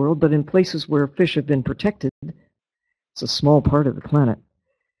parts of the world, but in places where fish have been protected, it's a small part of the planet,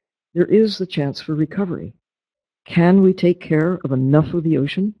 there is the chance for recovery. Can we take care of enough of the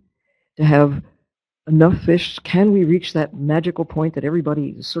ocean to have enough fish? Can we reach that magical point that everybody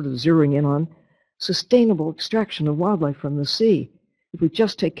is sort of zeroing in on? Sustainable extraction of wildlife from the sea. If we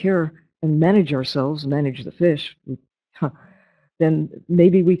just take care and manage ourselves, manage the fish, then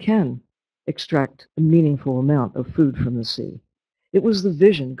maybe we can extract a meaningful amount of food from the sea. It was the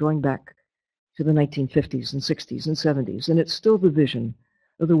vision going back to the 1950s and 60s and 70s, and it's still the vision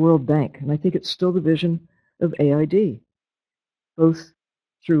of the World Bank, and I think it's still the vision of AID, both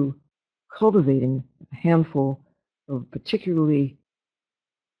through cultivating a handful of particularly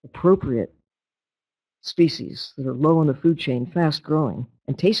appropriate species that are low on the food chain, fast growing,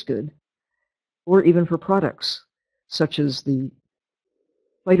 and taste good, or even for products such as the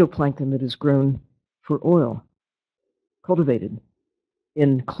phytoplankton that is grown for oil, cultivated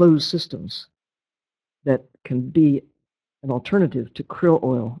in closed systems that can be an alternative to krill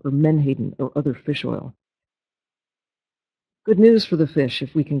oil or menhaden or other fish oil. Good news for the fish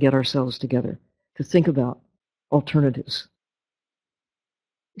if we can get ourselves together to think about alternatives.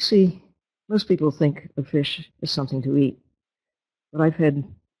 You see, most people think of fish as something to eat, but I've had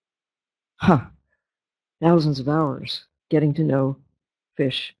thousands of hours getting to know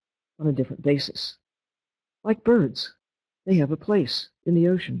fish on a different basis. Like birds, they have a place in the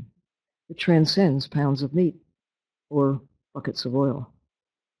ocean that transcends pounds of meat or buckets of oil.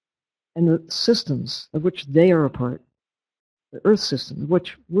 And the systems of which they are a part, the Earth system of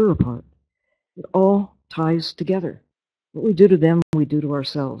which we're a part, it all ties together. What we do to them, we do to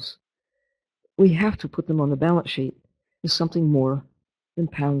ourselves. We have to put them on the balance sheet is something more than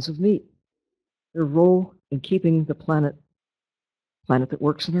pounds of meat. Their role in keeping the planet that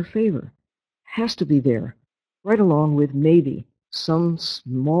works in our favor has to be there, right along with maybe some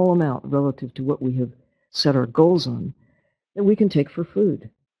small amount relative to what we have set our goals on that we can take for food.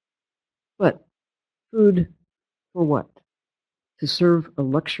 But food for what? To serve a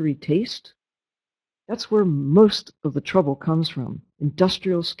luxury taste? That's where most of the trouble comes from,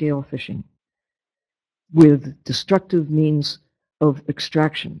 industrial scale fishing, with destructive means of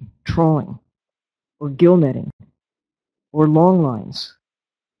extraction, trawling, or gill netting, or long lines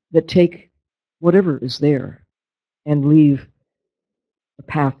that take whatever is there and leave a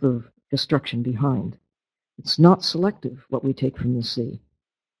path of destruction behind. It's not selective what we take from the sea.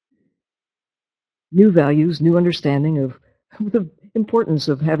 New values, new understanding of the importance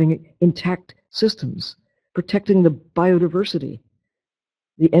of having intact systems, protecting the biodiversity,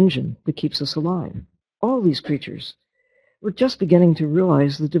 the engine that keeps us alive. All these creatures. We're just beginning to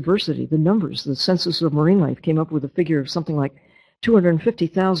realize the diversity, the numbers. The Census of Marine Life came up with a figure of something like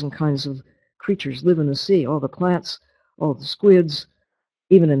 250,000 kinds of creatures live in the sea. All the plants, all the squids,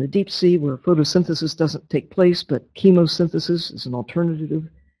 even in the deep sea where photosynthesis doesn't take place, but chemosynthesis is an alternative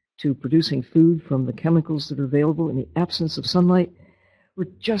to producing food from the chemicals that are available in the absence of sunlight. We're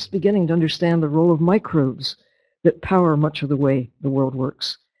just beginning to understand the role of microbes that power much of the way the world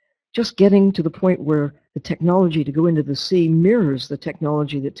works. Just getting to the point where the technology to go into the sea mirrors the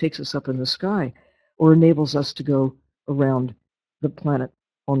technology that takes us up in the sky or enables us to go around the planet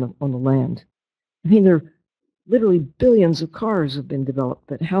on the land. I mean, there are literally billions of cars have been developed,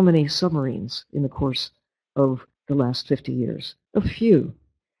 but how many submarines in the course of the last 50 years? A few.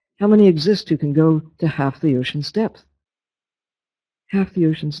 How many exist who can go to half the ocean's depth? Half the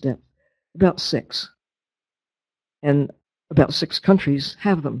ocean's depth. About 6. And about 6 countries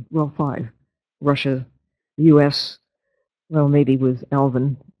have them. Well, 5. Russia, the US, well, maybe with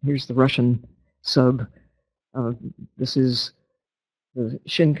Alvin. Here's the Russian sub. This is the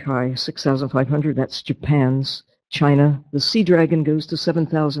Shinkai 6,500. That's Japan's. China. The Sea Dragon goes to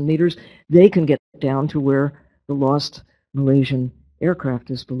 7,000 meters. They can get down to where the lost Malaysian aircraft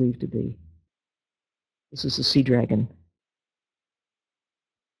is believed to be. This is the Sea Dragon.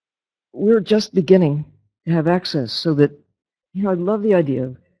 We're just beginning to have access so that, I love the idea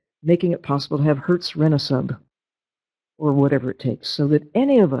of making it possible to have Hertz rent a sub or whatever it takes so that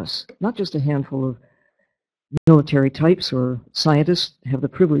any of us, not just a handful of military types or scientists, have the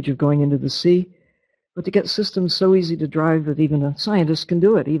privilege of going into the sea, but to get systems so easy to drive that even a scientist can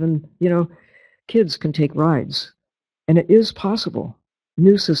do it. Even, kids can take rides. And it is possible.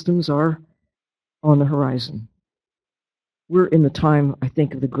 New systems are on the horizon. We're in the time, I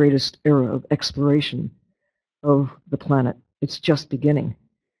think, of the greatest era of exploration of the planet. It's just beginning.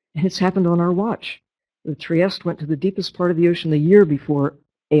 And it's happened on our watch. The Trieste went to the deepest part of the ocean the year before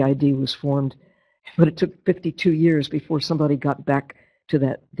AID was formed, but it took 52 years before somebody got back to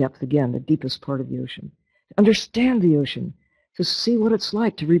that depth again, the deepest part of the ocean. To understand the ocean, to see what it's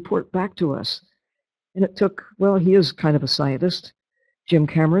like, to report back to us. And it took, well, he is kind of a scientist, Jim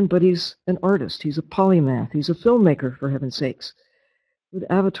Cameron, but he's an artist. He's a polymath. He's a filmmaker, for heaven's sakes, with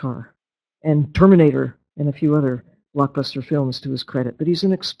Avatar and Terminator and a few other blockbuster films to his credit. But he's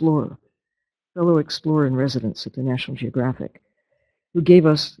an explorer, fellow explorer in residence at the National Geographic, who gave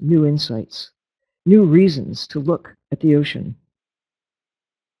us new insights, new reasons to look at the ocean,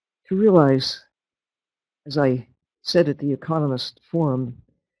 to realize, as I said at the Economist Forum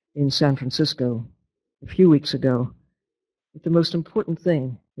in San Francisco a few weeks ago, that the most important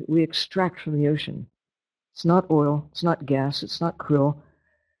thing that we extract from the ocean, it's not oil, it's not gas, it's not krill,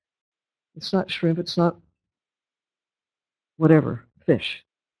 it's not shrimp, it's not whatever, fish.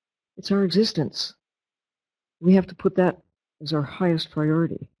 It's our existence. We have to put that as our highest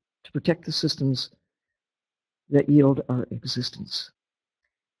priority, to protect the systems that yield our existence.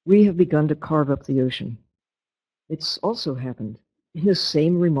 We have begun to carve up the ocean. It's also happened in the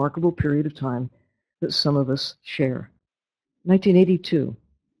same remarkable period of time that some of us share. 1982,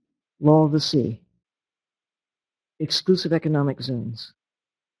 Law of the Sea, exclusive economic zones,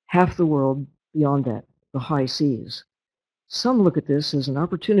 half the world beyond that, the high seas. Some look at this as an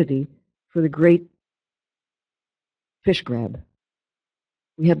opportunity for the great fish grab.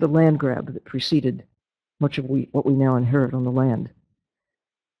 We had the land grab that preceded much of what we now inherit on the land.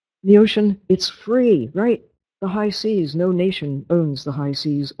 The ocean, it's free, right? The high seas, no nation owns the high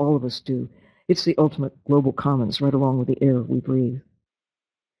seas, all of us do. It's the ultimate global commons, right along with the air we breathe.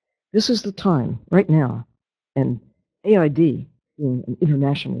 This is the time, right now, and AID, being an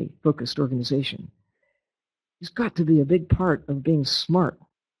internationally focused organization, has got to be a big part of being smart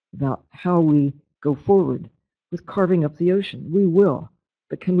about how we go forward with carving up the ocean. We will.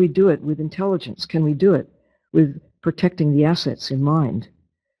 But can we do it with intelligence? Can we do it with protecting the assets in mind,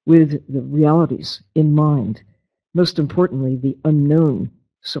 with the realities in mind? Most importantly, the unknown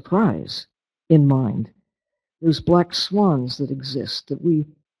surprise in mind. Those black swans that exist, that we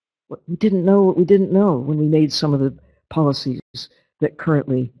didn't know what we didn't know when we made some of the policies that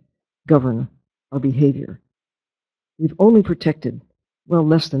currently govern our behavior. We've only protected, well,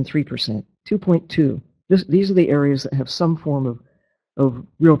 less than 3%, 2.2. These are the areas that have some form of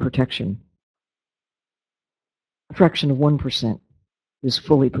real protection. A fraction of 1% is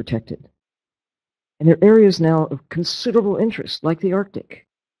fully protected. And there are areas now of considerable interest, like the Arctic,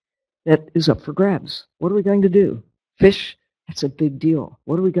 that is up for grabs. What are we going to do? Fish, that's a big deal.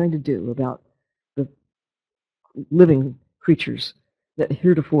 What are we going to do about the living creatures that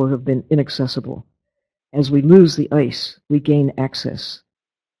heretofore have been inaccessible? As we lose the ice, we gain access.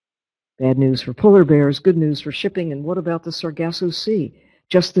 Bad news for polar bears, good news for shipping, and what about the Sargasso Sea?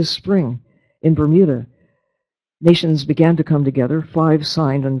 Just this spring in Bermuda, nations began to come together, 5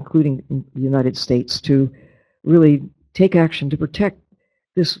 signed, including the United States, to really take action to protect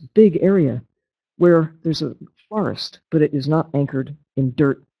this big area where there's a forest, but it is not anchored in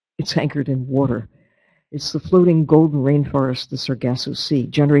dirt, it's anchored in water. It's the floating golden rainforest, the Sargasso Sea,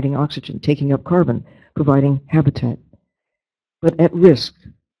 generating oxygen, taking up carbon, providing habitat, but at risk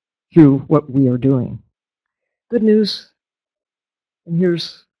through what we are doing. Good news, and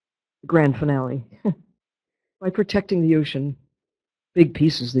here's the grand finale. By protecting the ocean, big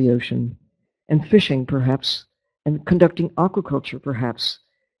pieces of the ocean, and fishing perhaps, and conducting aquaculture perhaps,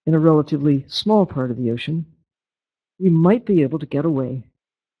 in a relatively small part of the ocean, we might be able to get away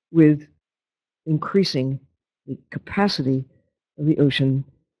with increasing the capacity of the ocean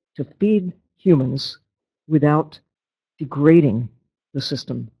to feed humans without degrading the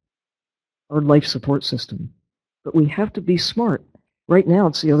system, our life support system. But we have to be smart. Right now,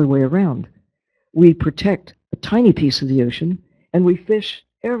 it's the other way around. We protect a tiny piece of the ocean, and we fish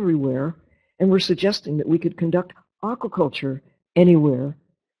everywhere, and we're suggesting that we could conduct aquaculture anywhere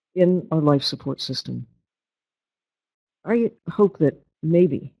in our life support system. I hope that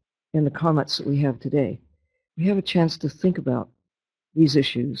maybe in the comments that we have today, we have a chance to think about these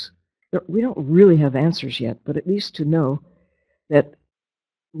issues. We don't really have answers yet, but at least to know that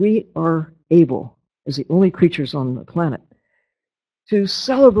we are able, as the only creatures on the planet, to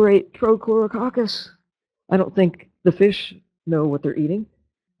celebrate Prochlorococcus. I don't think the fish know what they're eating.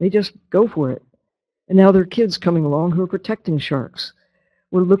 They just go for it. And now there are kids coming along who are protecting sharks.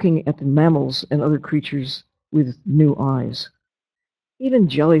 We're looking at the mammals and other creatures with new eyes. Even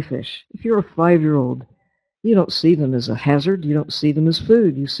jellyfish. If you're a 5-year-old, you don't see them as a hazard. You don't see them as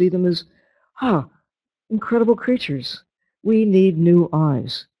food. You see them as, incredible creatures. We need new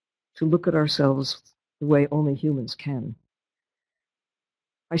eyes to look at ourselves the way only humans can.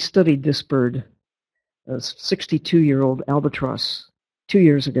 I studied this bird, a 62-year-old albatross, 2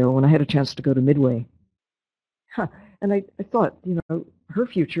 years ago when I had a chance to go to Midway. And I thought, her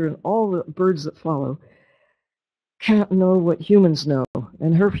future and all the birds that follow can't know what humans know,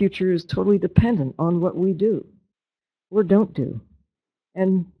 and her future is totally dependent on what we do or don't do.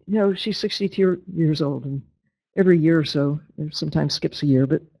 And, she's 62 years old, and every year or so, sometimes skips a year,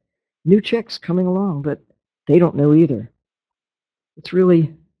 but new chicks coming along, but they don't know either. It's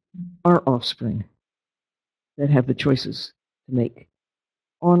really our offspring that have the choices to make.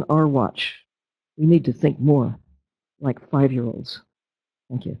 On our watch, we need to think more like 5-year-olds.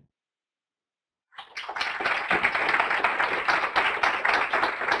 Thank you.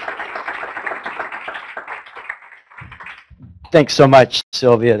 Thanks so much,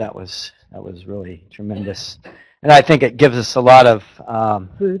 Sylvia. That was really tremendous. And I think it gives us a lot of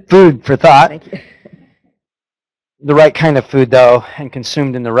food for thought. Thank you. The right kind of food, though, and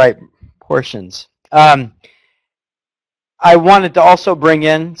consumed in the right portions. I wanted to also bring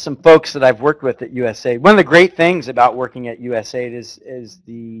in some folks that I've worked with at USAID. One of the great things about working at USAID is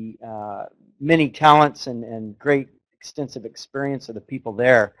the many talents and great extensive experience of the people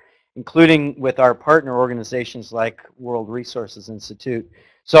there, including with our partner organizations like World Resources Institute.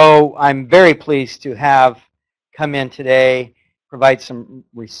 So I'm very pleased to have come in today, provide some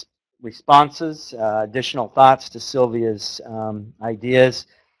responses, additional thoughts to Sylvia's ideas.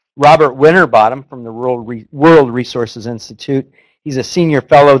 Robert Winterbottom from the World Resources Institute. He's a senior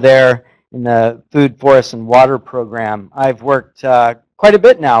fellow there in the Food, Forest, and Water program. I've worked quite a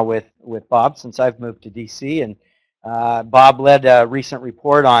bit now with Bob since I've moved to DC, and Bob led a recent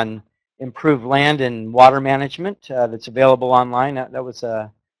report on improved land and water management that's available online. That was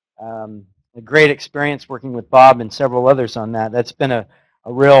a great experience working with Bob and several others on that. That's been a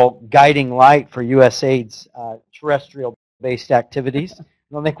a real guiding light for USAID's terrestrial-based activities. I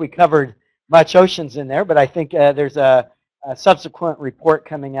don't think we covered much oceans in there, but I think there's a subsequent report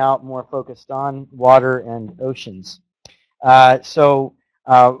coming out more focused on water and oceans. So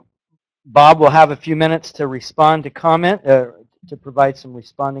Bob will have a few minutes to respond to comment, to provide some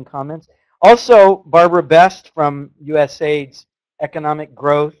responding comments. Also, Barbara Best from USAID's Economic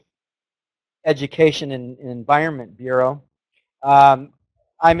Growth, Education, and Environment Bureau.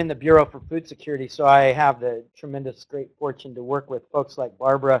 I'm in the Bureau for Food Security, so I have the tremendous great fortune to work with folks like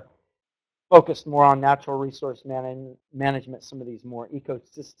Barbara, focused more on natural resource management, some of these more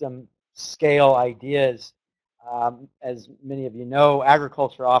ecosystem scale ideas. As many of you know,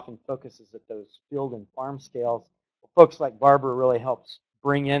 agriculture often focuses at those field and farm scales. Folks like Barbara really helps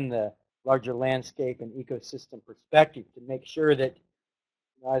bring in the larger landscape and ecosystem perspective to make sure that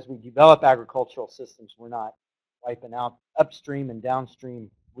as we develop agricultural systems, we're not wiping out upstream and downstream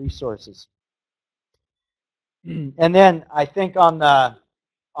resources. And then I think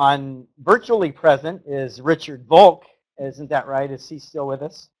on virtually present is Richard Volk. Isn't that right? Is he still with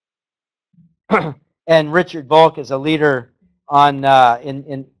us? And Richard Volk is a leader on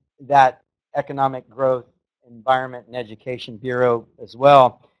in that Economic Growth, Environment, and Education Bureau as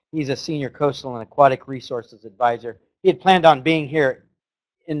well. He's a senior coastal and aquatic resources advisor. He had planned on being here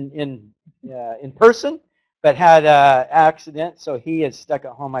in person, but had an accident, so he is stuck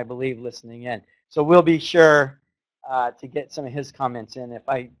at home, I believe, listening in. So we'll be sure to get some of his comments in. If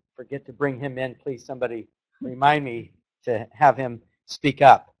I forget to bring him in, please somebody remind me to have him speak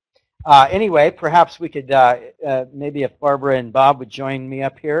up. Anyway, perhaps we could, maybe if Barbara and Bob would join me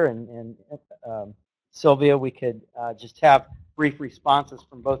up here, and Sylvia, we could just have brief responses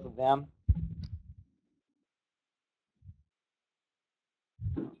from both of them.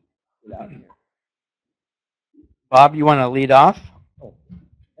 Bob, you want to lead off?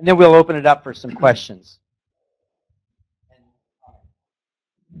 And then we'll open it up for some questions.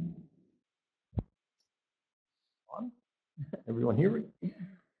 Everyone hear me?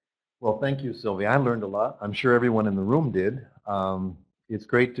 Well, thank you, Sylvia. I learned a lot. I'm sure everyone in the room did. It's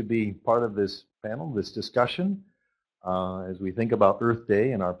great to be part of this panel, this discussion, as we think about Earth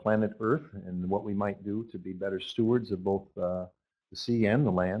Day and our planet Earth and what we might do to be better stewards of both the sea and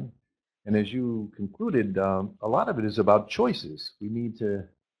the land. And as you concluded, a lot of it is about choices. We need to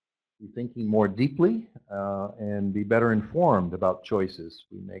be thinking more deeply and be better informed about choices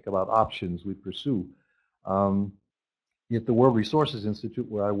we make, about options we pursue. At the World Resources Institute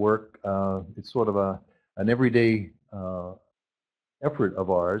where I work, it's sort of an everyday effort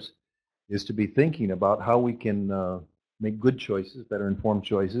of ours is to be thinking about how we can make good choices, better informed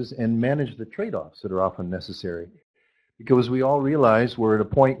choices, and manage the trade-offs that are often necessary. Because we all realize we're at a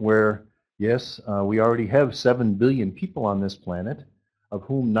point where, yes, we already have 7 billion people on this planet, of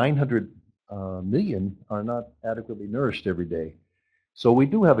whom 900 million are not adequately nourished every day. So we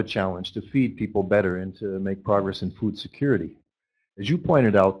do have a challenge to feed people better and to make progress in food security. As you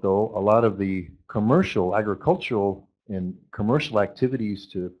pointed out, though, a lot of the commercial, agricultural, and commercial activities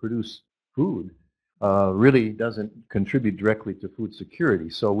to produce food really doesn't contribute directly to food security.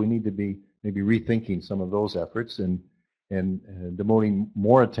 So we need to be maybe rethinking some of those efforts and devoting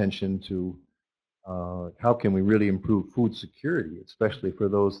more attention to how can we really improve food security, especially for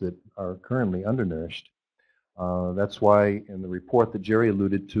those that are currently undernourished. That's why in the report that Jerry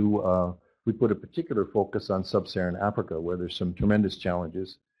alluded to, we put a particular focus on sub-Saharan Africa, where there's some tremendous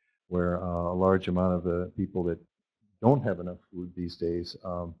challenges, where a large amount of the people that don't have enough food these days,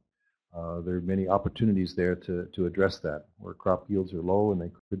 there are many opportunities there to address that, where crop yields are low and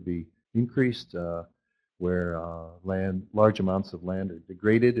they could be increased, where large amounts of land are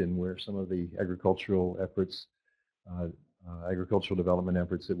degraded, and where some of the agricultural efforts agricultural development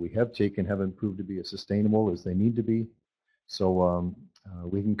efforts that we have taken haven't proved to be as sustainable as they need to be. So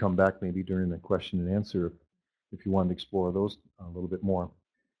we can come back maybe during the question and answer if you want to explore those a little bit more.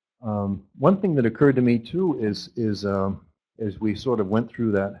 One thing that occurred to me too is as we sort of went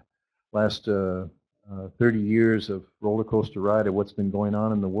through that last 30 years of roller coaster ride of what's been going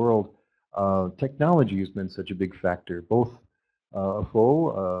on in the world, technology has been such a big factor, both a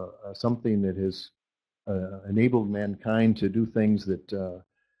foe, something that has enabled mankind to do things that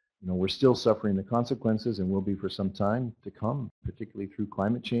we're still suffering the consequences and will be for some time to come, particularly through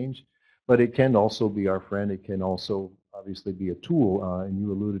climate change. But it can also be our friend. It can also obviously be a tool, and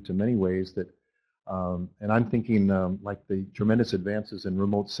you alluded to many ways that, and I'm thinking like the tremendous advances in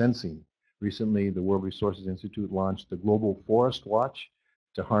remote sensing. Recently, the World Resources Institute launched the Global Forest Watch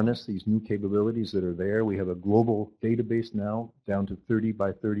to harness these new capabilities that are there. We have a global database now down to 30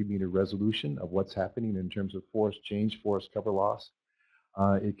 by 30 meter resolution of what's happening in terms of forest change, forest cover loss.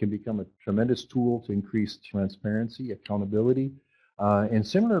 It can become a tremendous tool to increase transparency, accountability. And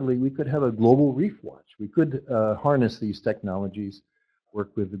similarly, we could have a global reef watch. We could harness these technologies,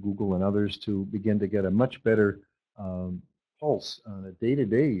 work with Google and others to begin to get a much better pulse on a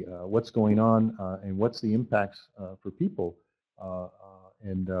day-to-day, what's going on and what's the impacts for people.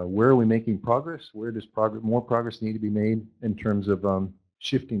 And where are we making progress? Where does more progress need to be made in terms of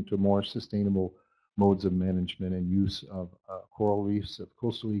shifting to more sustainable modes of management and use of coral reefs, of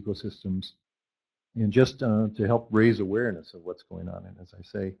coastal ecosystems, and just to help raise awareness of what's going on, and as I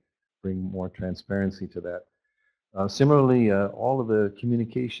say, bring more transparency to that. Similarly, all of the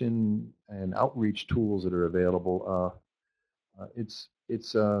communication and outreach tools that are available, it's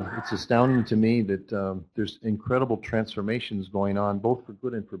astounding to me that there's incredible transformations going on, both for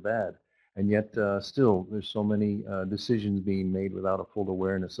good and for bad, and yet still there's so many decisions being made without a full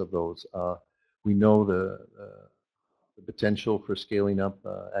awareness of those. We know the potential for scaling up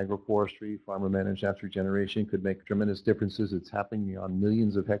agroforestry, farmer-managed natural regeneration could make tremendous differences. It's happening on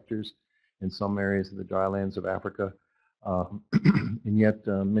millions of hectares in some areas of the drylands of Africa, and yet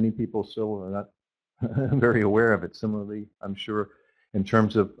many people still are not very aware of it. Similarly, I'm sure in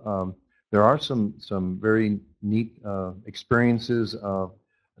terms of there are some very neat experiences of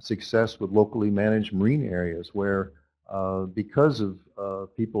success with locally managed marine areas where because of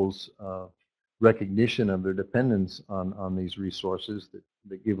people's recognition of their dependence on these resources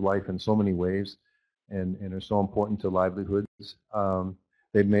that give life in so many ways and are so important to livelihoods,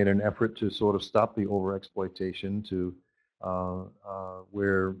 they've made an effort to sort of stop the overexploitation to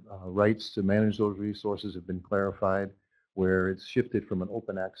where rights to manage those resources have been clarified, where it's shifted from an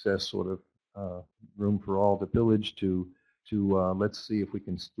open access sort of room for all to pillage to let's see if we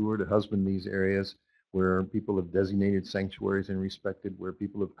can steward and husband these areas, where people have designated sanctuaries and respected, where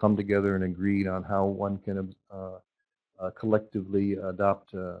people have come together and agreed on how one can collectively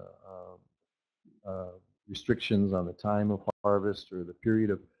adopt restrictions on the time of harvest or the period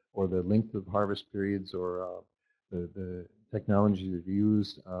of, or the length of harvest periods, or the technology that are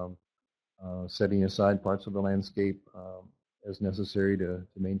used, setting aside parts of the landscape as necessary to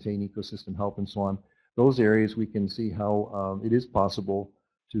maintain ecosystem health and so on. Those areas we can see how it is possible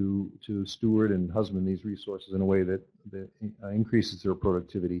to steward and husband these resources in a way that increases their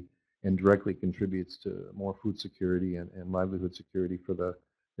productivity and directly contributes to more food security and livelihood security for the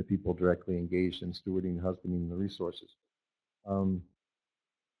people directly engaged in stewarding and husbanding the resources.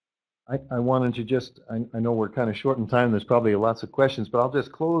 I wanted to just, I know we're kind of short in time, there's probably lots of questions, but I'll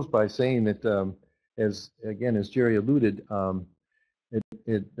just close by saying that as Jerry alluded,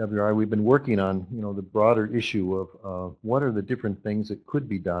 at WRI, we've been working on, the broader issue of what are the different things that could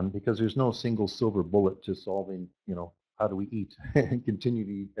be done, because there's no single silver bullet to solving, how do we eat and continue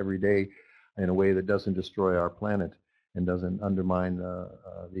to eat every day in a way that doesn't destroy our planet and doesn't undermine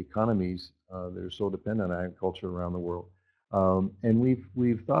the economies that are so dependent on agriculture around the world. And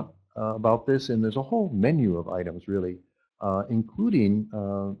we've thought about this, and there's a whole menu of items really, including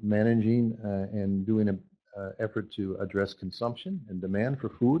managing and doing an effort to address consumption and demand for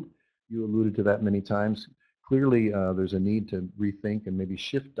food. You alluded to that many times. Clearly, there's a need to rethink and maybe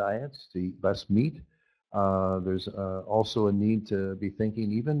shift diets to eat less meat. There's also a need to be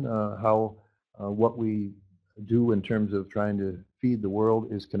thinking even how what we do in terms of trying to feed the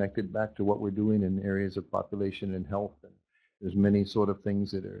world is connected back to what we're doing in areas of population and health. And there's many sort of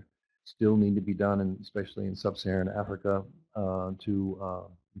things that are still need to be done, and especially in sub-Saharan Africa, to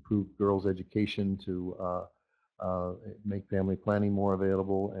improve girls' education, to make family planning more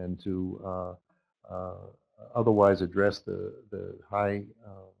available, and to otherwise address the high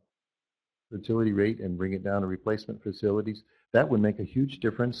fertility rate and bring it down to replacement facilities. That would make a huge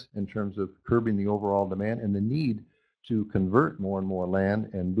difference in terms of curbing the overall demand and the need to convert more and more land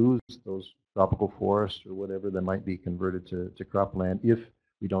and lose those tropical forests or whatever that might be converted to cropland if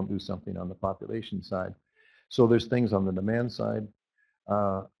we don't do something on the population side. So there's things on the demand side.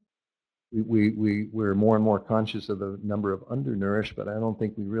 We're more and more conscious of the number of undernourished, but I don't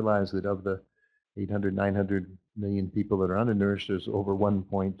think we realize that of the 800, 900 million people that are undernourished, there's over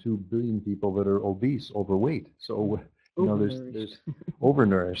 1.2 billion people that are obese, overweight. So there's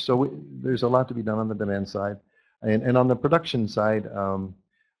overnourished. So there's a lot to be done on the demand side. And on the production side,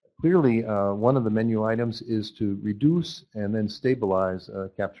 clearly one of the menu items is to reduce and then stabilize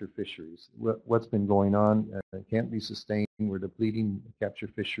capture fisheries. What's been going on can't be sustained. We're depleting capture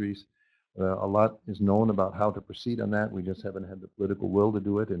fisheries. A lot is known about how to proceed on that. We just haven't had the political will to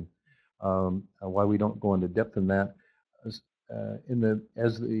do it, and why we don't go into depth in that.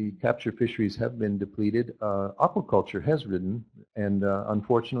 As the capture fisheries have been depleted, aquaculture has risen, and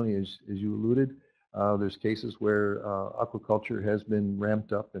unfortunately, as you alluded, There's cases where aquaculture has been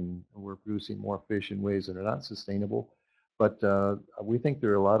ramped up and we're producing more fish in ways that are not sustainable. But we think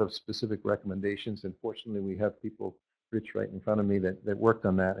there are a lot of specific recommendations, and fortunately we have people, Rich right in front of me, that worked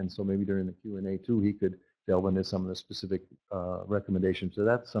on that, and so maybe during the Q&A too he could delve into some of the specific recommendations. So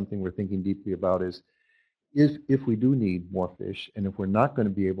that's something we're thinking deeply about, is if we do need more fish, and if we're not going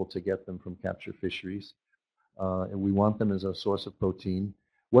to be able to get them from capture fisheries, and we want them as a source of protein,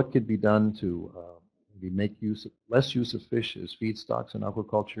 what could be done to maybe make less use of fish as feedstocks in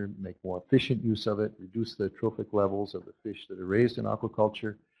aquaculture, make more efficient use of it, reduce the trophic levels of the fish that are raised in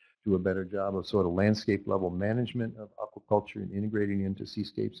aquaculture, do a better job of sort of landscape level management of aquaculture and integrating into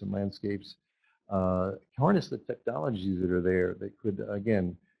seascapes and landscapes, harness the technologies that are there that could,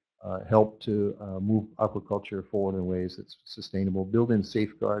 again, help to move aquaculture forward in ways that's sustainable, build in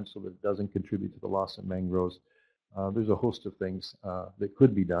safeguards so that it doesn't contribute to the loss of mangroves. There's a host of things that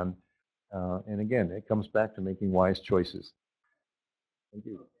could be done. And again, it comes back to making wise choices. Thank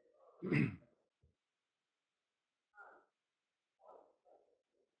you.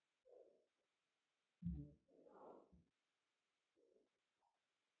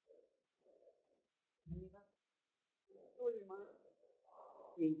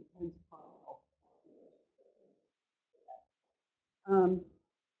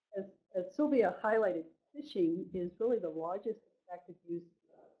 As Sylvia highlighted, fishing is really the largest effective use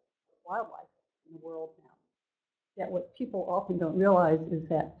of wildlife in the world now. Yet what people often don't realize is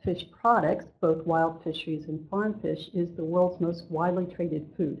that fish products, both wild fisheries and farm fish, is the world's most widely traded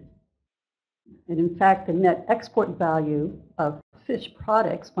food. And in fact, the net export value of fish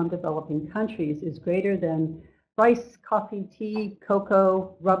products from developing countries is greater than rice, coffee, tea,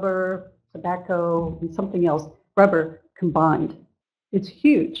 cocoa, rubber, tobacco, and something else, rubber combined. It's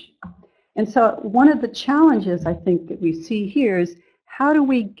huge. And so one of the challenges I think that we see here is how do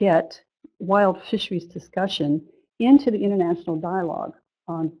we get wild fisheries discussion into the international dialogue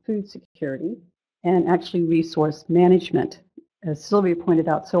on food security and actually resource management. As Sylvia pointed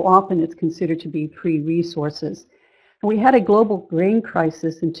out, so often it's considered to be free resources. And we had a global grain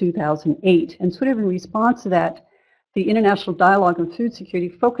crisis in 2008, and sort of in response to that, the international dialogue on food security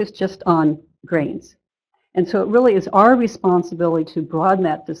focused just on grains. And so it really is our responsibility to broaden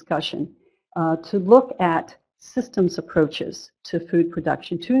that discussion, to look at systems approaches to food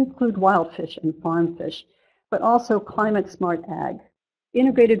production, to include wild fish and farm fish, but also climate smart ag,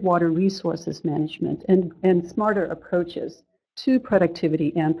 integrated water resources management, and smarter approaches to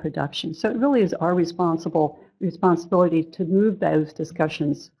productivity and production. So it really is our responsibility to move those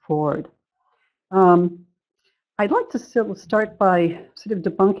discussions forward. I'd like to start by sort of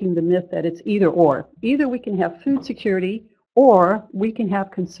debunking the myth that it's either or. Either we can have food security or we can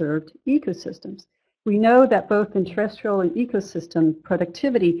have conserved ecosystems. We know that both in terrestrial and ecosystem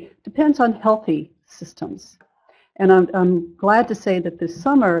productivity depends on healthy systems. And I'm glad to say that this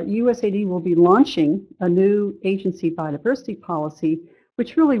summer, USAID will be launching a new agency biodiversity policy,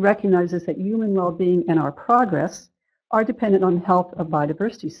 which really recognizes that human well-being and our progress are dependent on health of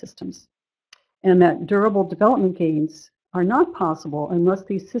biodiversity systems, and that durable development gains are not possible unless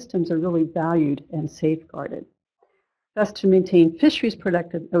these systems are really valued and safeguarded. Thus, to maintain fisheries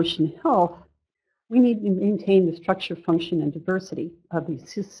productive ocean health, we need to maintain the structure, function, and diversity of these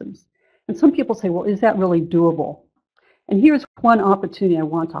systems. And some people say, well, is that really doable? And here's one opportunity I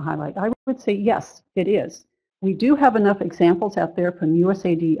want to highlight. I would say, yes, it is. We do have enough examples out there from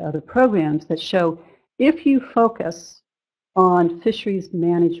USAID, other programs that show if you focus on fisheries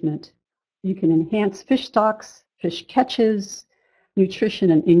management, you can enhance fish stocks, fish catches,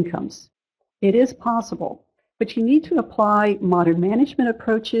 nutrition, and incomes. It is possible, but you need to apply modern management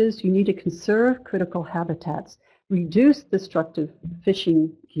approaches. You need to conserve critical habitats, reduce destructive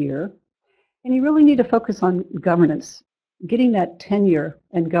fishing gear, and you really need to focus on governance, getting that tenure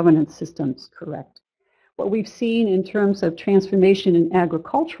and governance systems correct. What we've seen in terms of transformation in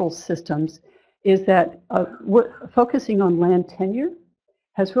agricultural systems is that focusing on land tenure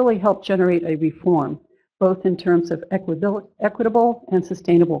has really helped generate a reform, both in terms of equitable and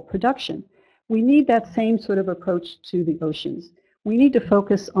sustainable production. We need that same sort of approach to the oceans. We need to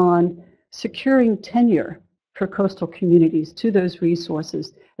focus on securing tenure for coastal communities to those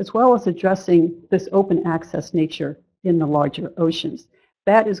resources, as well as addressing this open access nature in the larger oceans.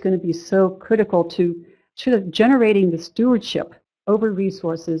 That is going to be so critical to generating the stewardship over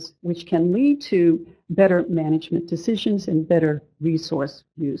resources, which can lead to better management decisions and better resource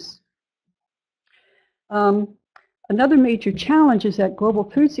use. Another major challenge is that global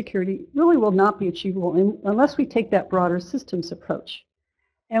food security really will not be achievable unless we take that broader systems approach.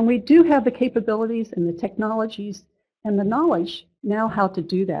 And we do have the capabilities and the technologies and the knowledge now how to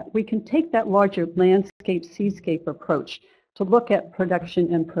do that. We can take that larger landscape, seascape approach to look at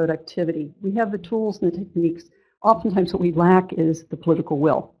production and productivity. We have the tools and the techniques. Oftentimes what we lack is the political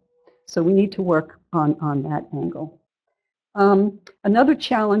will. So we need to work on that angle. Another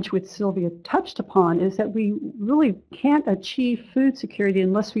challenge which Sylvia touched upon is that we really can't achieve food security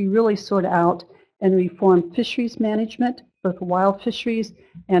unless we really sort out and reform fisheries management, both wild fisheries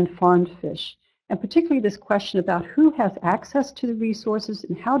and farmed fish. And particularly this question about who has access to the resources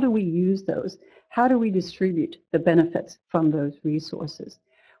and how do we use those? How do we distribute the benefits from those resources?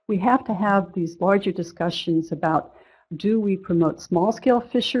 We have to have these larger discussions about, do we promote small-scale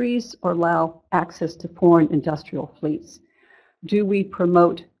fisheries or allow access to foreign industrial fleets? Do we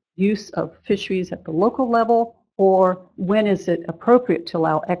promote use of fisheries at the local level, or when is it appropriate to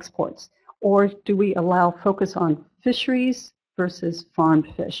allow exports? Or do we allow focus on fisheries versus farmed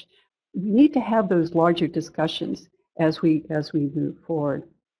fish? We need to have those larger discussions as we move forward.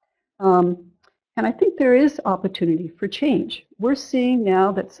 And I think there is opportunity for change. We're seeing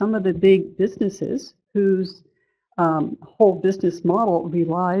now that some of the big businesses whose whole business model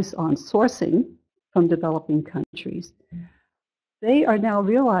relies on sourcing from developing countries, they are now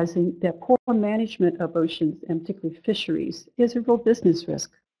realizing that poor management of oceans, and particularly fisheries, is a real business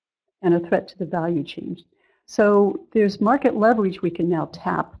risk and a threat to the value chain. So there's market leverage we can now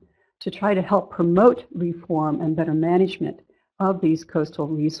tap to try to help promote reform and better management of these coastal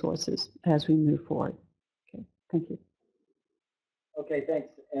resources as we move forward. Okay, thank you. Okay, thanks.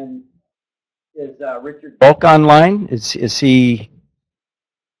 And is Richard Volk online? Is he?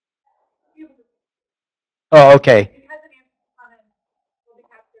 Oh, okay.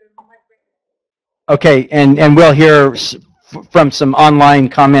 Okay, and we'll hear from some online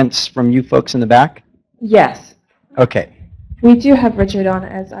comments from you folks in the back? Yes. Okay. We do have Richard on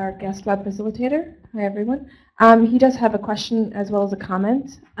as our guest web facilitator. Hi, everyone. He does have a question as well as a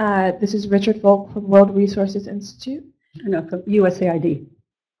comment. This is Richard Volk from World Resources Institute. No, from USAID.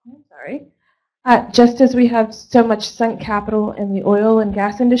 Oh, sorry. Just as we have so much sunk capital in the oil and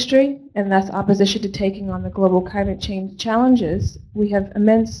gas industry, and thus opposition to taking on the global climate change challenges, we have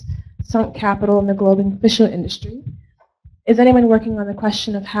immense sunk capital in the global fish industry. Is anyone working on the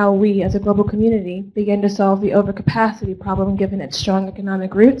question of how we, as a global community, begin to solve the overcapacity problem given its strong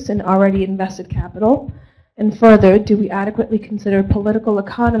economic roots and already invested capital? And further, do we adequately consider political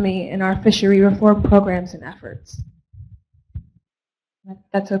economy in our fishery reform programs and efforts?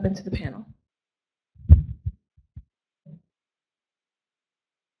 That's open to the panel.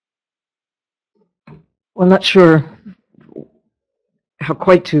 Well, I'm not sure how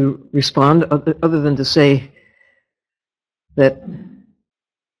quite to respond other than to say that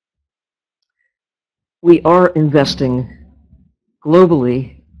we are investing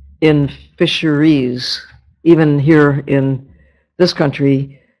globally in fisheries. Even here in this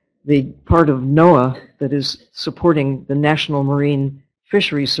country, the part of NOAA that is supporting the National Marine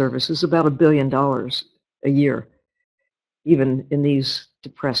Fisheries Service is about $1 billion a year, even in these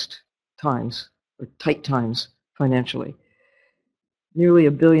depressed times or tight times financially. Nearly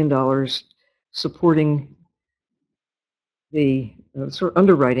 $1 billion supporting the sort of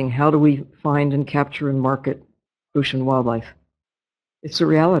underwriting, how do we find and capture and market ocean wildlife? It's a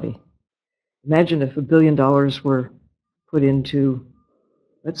reality. Imagine if $1 billion were put into,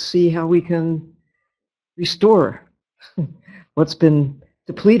 let's see how we can restore what's been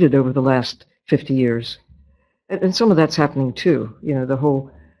depleted over the last 50 years. And some of that's happening too, you know, the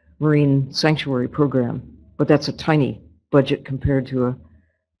whole marine sanctuary program, but that's a tiny budget compared to a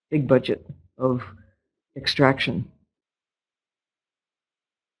big budget of extraction.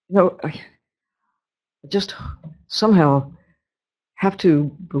 You know, I just somehow have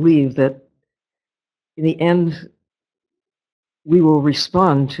to believe that in the end we will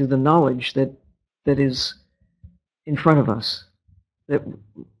respond to the knowledge that is in front of us, that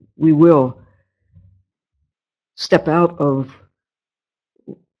we will step out of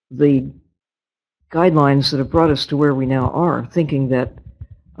the guidelines that have brought us to where we now are, thinking that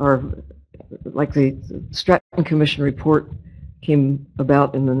our, like the Stratton Commission report came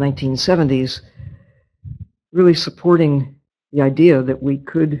about in the 1970s, really supporting the idea that we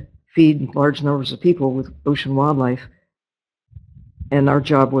could feed large numbers of people with ocean wildlife, and our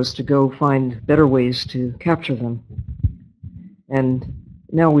job was to go find better ways to capture them. And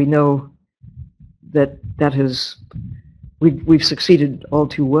now we know that we've succeeded all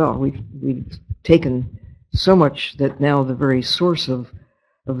too well. We've taken so much that now the very source of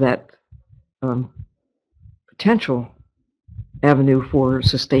that potential avenue for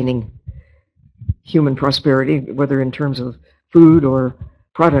sustaining human prosperity, whether in terms of food or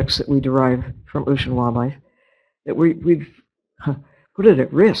products that we derive from ocean wildlife, that we've put it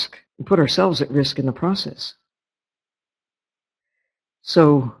at risk and put ourselves at risk in the process.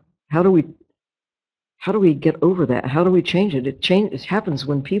 So how do we get over that? How do we change it? It happens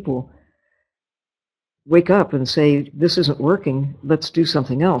when people wake up and say, this isn't working, let's do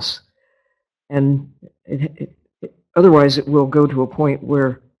something else. And otherwise it will go to a point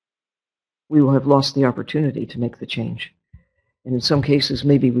where we will have lost the opportunity to make the change. And in some cases,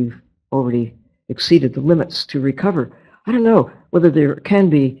 maybe we've already exceeded the limits to recover. I don't know whether there can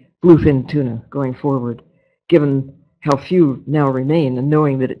be bluefin tuna going forward, given how few now remain, and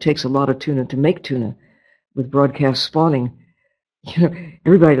knowing that it takes a lot of tuna to make tuna with broadcast spawning. You know,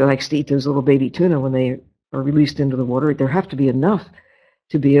 everybody likes to eat those little baby tuna when they are released into the water. There have to be enough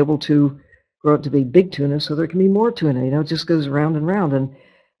to be able to grow up to be big tuna so there can be more tuna. You know, it just goes round and round. And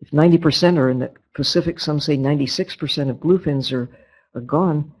if 90% are in the Pacific, some say 96% of bluefins are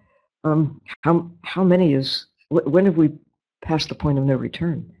gone, how many is, when have we passed the point of no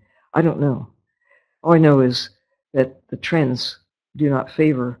return? I don't know. All I know is that the trends do not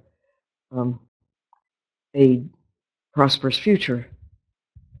favor a prosperous future.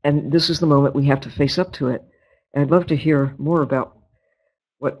 And this is the moment we have to face up to it. And I'd love to hear more about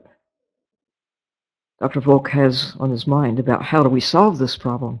what Dr. Volk has on his mind about how do we solve this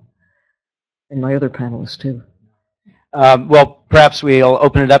problem, and my other panelists too. Well, perhaps we'll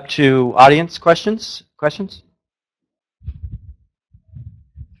open it up to audience questions.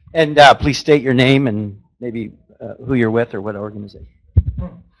 And please state your name and maybe who you're with or what organization.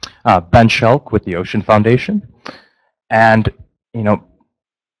 Ben Schelk with the Ocean Foundation. And, you know,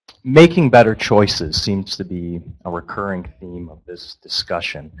 making better choices seems to be a recurring theme of this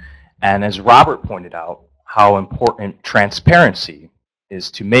discussion. And as Robert pointed out, how important transparency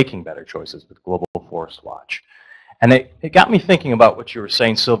is to making better choices with Global Forest Watch. And it got me thinking about what you were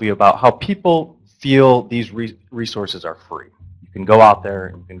saying, Sylvia, about how people feel these resources are free. You can go out there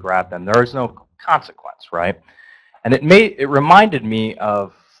and you can grab them. There is no consequence, right? And it reminded me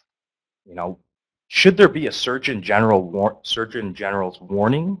of, you know, should there be a Surgeon General's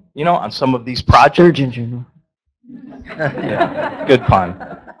warning, you know, on some of these projects? Surgeon General. Yeah, good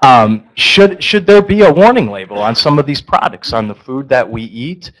pun. Should there be a warning label on some of these products, on the food that we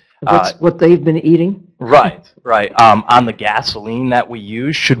eat? That's what they've been eating? Right. On the gasoline that we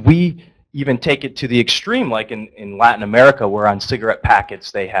use, should we even take it to the extreme, like in Latin America, where on cigarette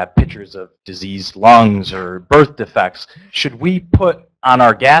packets they have pictures of diseased lungs or birth defects? Should we put on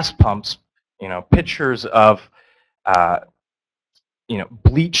our gas pumps, you know, pictures of, you know,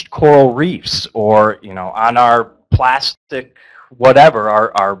 bleached coral reefs, or, you know, on our plastic, whatever,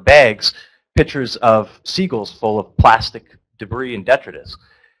 our bags, pictures of seagulls full of plastic debris and detritus?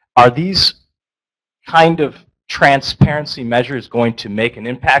 Are these kind of transparency measures going to make an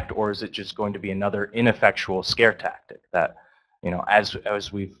impact, or is it just going to be another ineffectual scare tactic that, you know,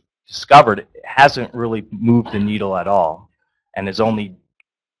 as we've discovered, it hasn't really moved the needle at all and has only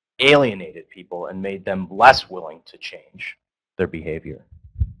alienated people and made them less willing to change their behavior?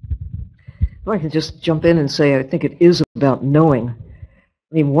 Well, I can just jump in and say I think it is about knowing.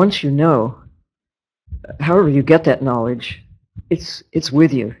 I mean, once you know, however you get that knowledge, it's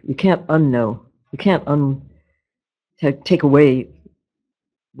with you. You can't unknow. You can't take away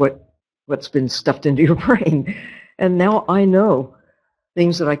what's been stuffed into your brain. And now I know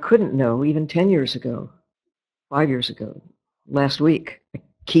things that I couldn't know even 10 years ago, 5 years ago, last week. I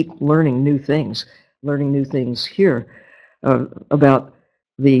keep learning new things here about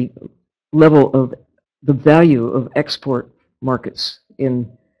the level of the value of export markets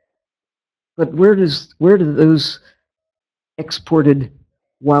but where do those exported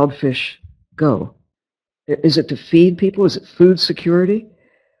wild fish go? Is it to feed people? Is it food security?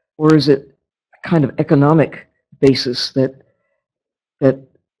 Or is it a kind of economic basis that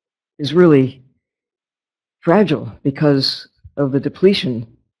is really fragile because of the depletion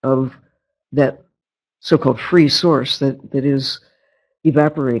of that so-called free source that is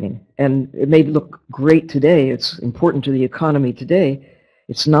evaporating? And it may look great today. It's important to the economy today.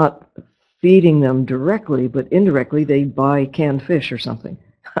 It's not feeding them directly, but indirectly they buy canned fish or something.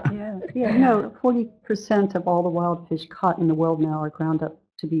 No, 40% of all the wild fish caught in the world now are ground up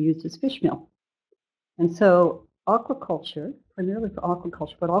to be used as fish meal. And so aquaculture, primarily for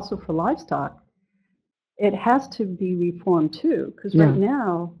aquaculture, but also for livestock, it has to be reformed too, because right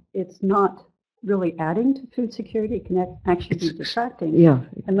now it's not really adding to food security. It can actually be detracting. Yeah.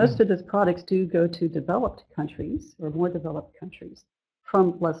 And most of those products do go to developed countries or more developed countries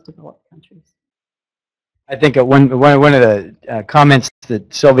from less developed countries. I think one of the comments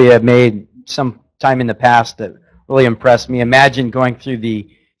that Sylvia made some time in the past that really impressed me, imagine going through the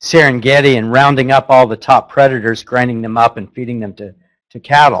Serengeti and rounding up all the top predators, grinding them up and feeding them to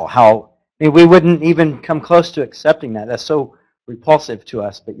cattle. How I mean, we wouldn't even come close to accepting that. That's so repulsive to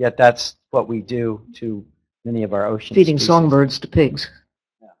us, but yet that's what we do to many of our ocean Feeding species. songbirds to pigs,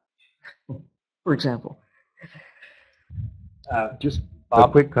 for example. Just Bob?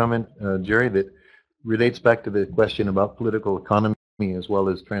 a quick comment, Jerry, that relates back to the question about political economy as well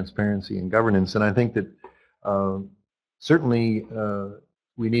as transparency and governance. And I think that certainly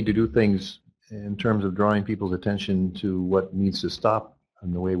we need to do things in terms of drawing people's attention to what needs to stop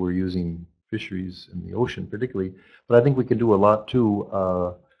and the way we're using fisheries in the ocean particularly. But I think we can do a lot too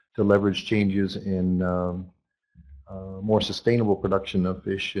to leverage changes in more sustainable production of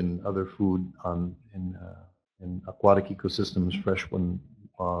fish and other food in aquatic ecosystems, freshwater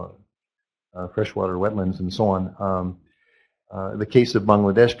wetlands, and so on. The case of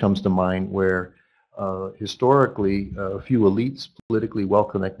Bangladesh comes to mind, where historically a few elites, politically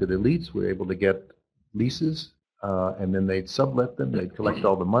well-connected elites, were able to get leases, and then they'd sublet them, they'd collect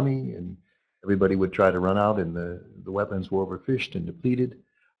all the money, and everybody would try to run out, and the wetlands were overfished and depleted.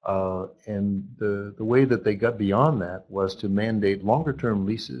 And the way that they got beyond that was to mandate longer-term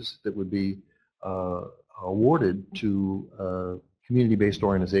leases that would be awarded to community-based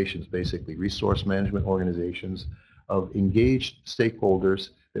organizations, basically resource management organizations of engaged stakeholders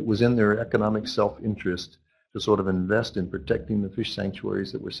that was in their economic self-interest to sort of invest in protecting the fish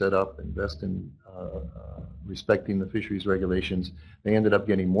sanctuaries that were set up, invest in respecting the fisheries regulations. They ended up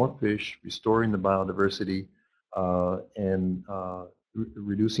getting more fish, restoring the biodiversity, and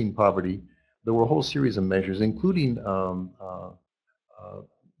reducing poverty. There were a whole series of measures, including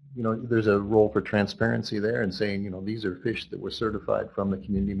there's a role for transparency there and saying, these are fish that were certified from the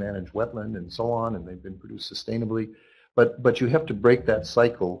community managed wetland and so on, and they've been produced sustainably. But you have to break that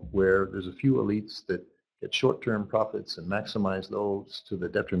cycle where there's a few elites that get short-term profits and maximize those to the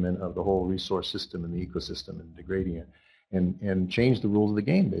detriment of the whole resource system and the ecosystem and degrading it, and change the rules of the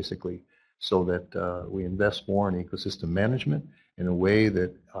game, basically, so that we invest more in ecosystem management in a way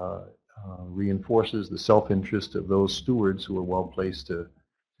that reinforces the self-interest of those stewards who are well-placed to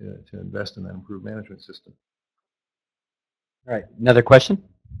invest in that improved management system. All right, another question?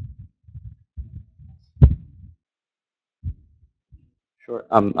 Sure.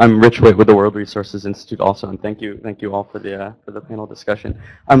 I'm Rich Witt with the World Resources Institute also, and thank you all for the panel discussion.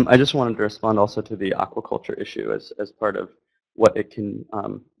 I just wanted to respond also to the aquaculture issue as part of what it can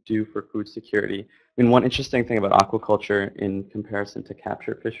do for food security. I mean, one interesting thing about aquaculture in comparison to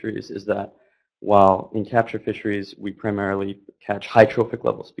capture fisheries is that while in capture fisheries we primarily catch high trophic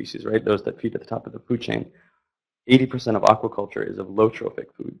level species, right, those that feed at the top of the food chain, 80% of aquaculture is of low trophic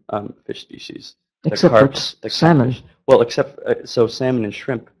food fish species. Except for salmon. Well, so salmon and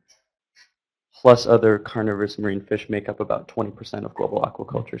shrimp plus other carnivorous marine fish make up about 20% of global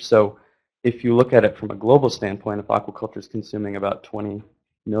aquaculture. So if you look at it from a global standpoint, if aquaculture is consuming about 20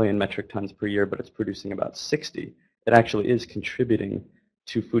 million metric tons per year, but it's producing about 60, it actually is contributing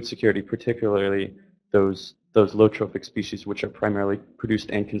to food security, particularly those low trophic species which are primarily produced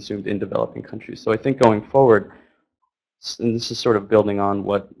and consumed in developing countries. So I think going forward, and this is sort of building on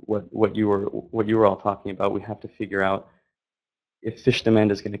what you were all talking about, we have to figure out if fish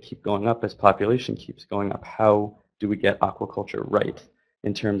demand is going to keep going up as population keeps going up, how do we get aquaculture right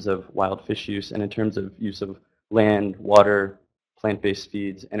in terms of wild fish use and in terms of use of land, water, plant-based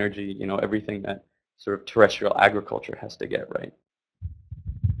feeds, energy, everything that sort of terrestrial agriculture has to get right.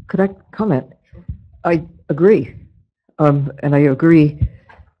 Could I comment? Sure. I agree. And I agree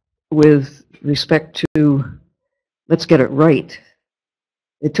with respect to let's get it right.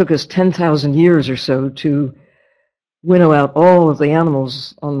 It took us 10,000 years or so to winnow out all of the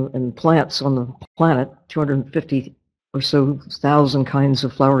animals and plants on the planet, 250 or so thousand kinds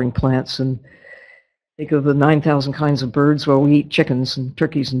of flowering plants, and think of the 9,000 kinds of birds. Well, we eat chickens and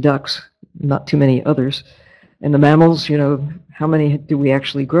turkeys and ducks, not too many others. And the mammals, how many do we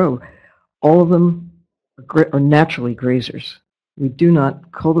actually grow? All of them are naturally grazers. We do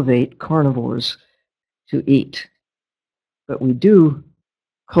not cultivate carnivores to eat, but we do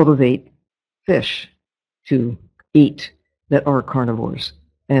cultivate fish to eat that are carnivores.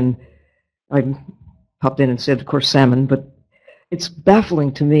 And I popped in and said, of course, salmon, but it's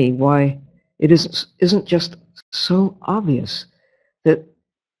baffling to me why it isn't just so obvious that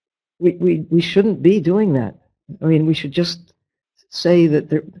we shouldn't be doing that. I mean, we should just say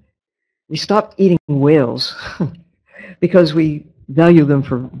that we stopped eating whales because we value them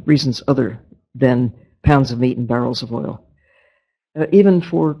for reasons other than pounds of meat and barrels of oil. Even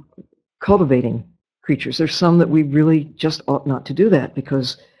for cultivating creatures, there's some that we really just ought not to do that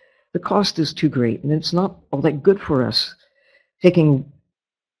because the cost is too great and it's not all that good for us. Taking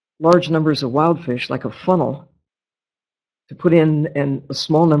large numbers of wild fish, like a funnel, to put in and a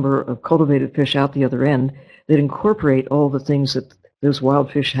small number of cultivated fish out the other end that incorporate all the things that those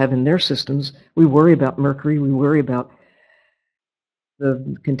wild fish have in their systems. We worry about mercury. We worry about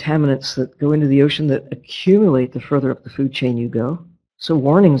the contaminants that go into the ocean that accumulate the further up the food chain you go. So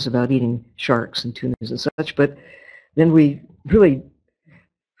warnings about eating sharks and tunas and such, but then we really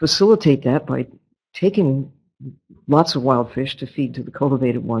facilitate that by taking lots of wild fish to feed to the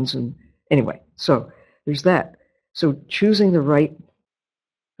cultivated ones. And anyway, so there's that. So choosing the right,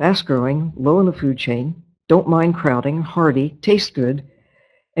 fast-growing, low in the food chain, don't mind crowding, hardy, taste good,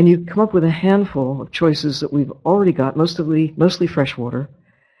 and you come up with a handful of choices that we've already got, mostly freshwater.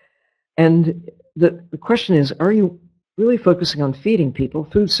 And the question is, are you really focusing on feeding people,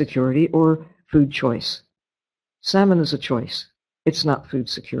 food security, or food choice? Salmon is a choice. It's not food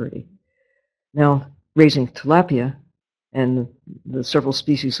security. Now, raising tilapia and the several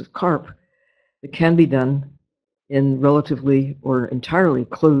species of carp, it can be done in relatively or entirely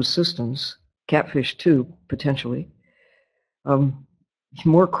closed systems, catfish too, potentially.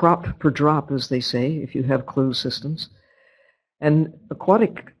 More crop per drop, as they say, if you have closed systems. And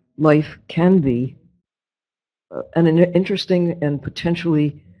aquatic life can be an interesting and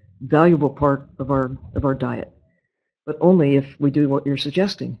potentially valuable part of our diet, but only if we do what you're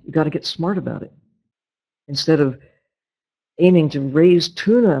suggesting. You've got to get smart about it. Instead of aiming to raise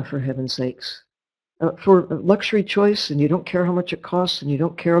tuna, for heaven's sakes, for a luxury choice, and you don't care how much it costs, and you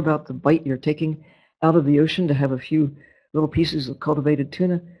don't care about the bite you're taking out of the ocean to have a few little pieces of cultivated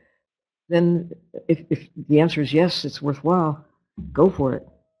tuna, then if the answer is yes, it's worthwhile, go for it.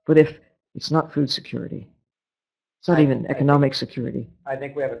 But if it's not food security, it's not even economic security. I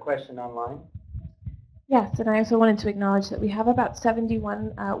think we have a question online. Yes, and I also wanted to acknowledge that we have about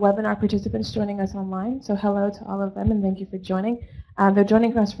 71 webinar participants joining us online. So hello to all of them, and thank you for joining. They're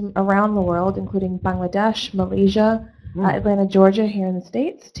joining us from around the world, including Bangladesh, Malaysia, Atlanta, Georgia here in the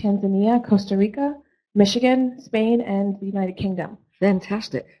States, Tanzania, Costa Rica, Michigan, Spain, and the United Kingdom.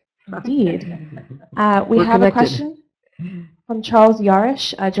 Fantastic. Indeed. We We're have connected. a question from Charles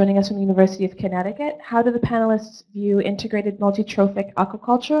Yarish, joining us from the University of Connecticut. How do the panelists view integrated multi-trophic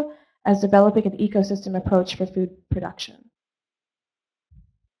aquaculture as developing an ecosystem approach for food production?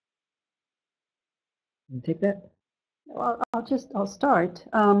 You take that? Well, I'll start.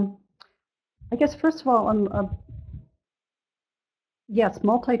 I guess first of all, yes,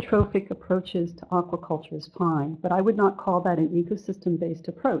 multi-trophic approaches to aquaculture is fine, but I would not call that an ecosystem-based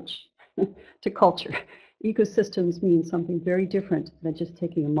approach to culture. Ecosystems mean something very different than just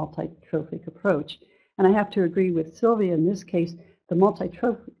taking a multi-trophic approach. And I have to agree with Sylvia in this case. The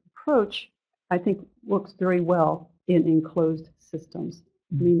multi-trophic approach, I think, works very well in enclosed systems.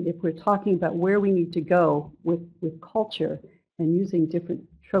 I mean, if we're talking about where we need to go with culture and using different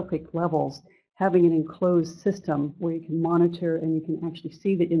trophic levels, having an enclosed system where you can monitor and you can actually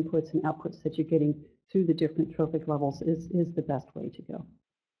see the inputs and outputs that you're getting through the different trophic levels is the best way to go.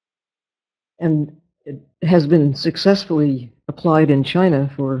 And it has been successfully applied in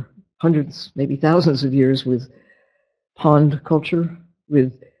China for hundreds, maybe thousands of years with pond culture,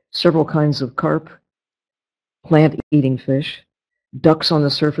 with several kinds of carp, plant-eating fish, ducks on the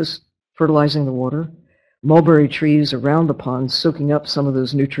surface fertilizing the water, mulberry trees around the pond soaking up some of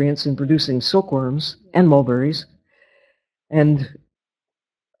those nutrients and producing silkworms and mulberries. And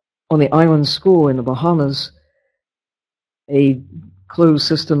on the island school in the Bahamas, a closed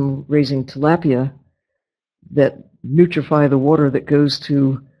system raising tilapia that nutrify the water that goes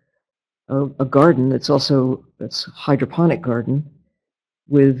to a garden that's hydroponic garden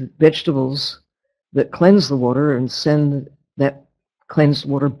with vegetables that cleanse the water and send that cleansed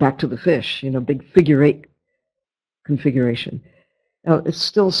water back to the fish, big figure 8 configuration. Now, it's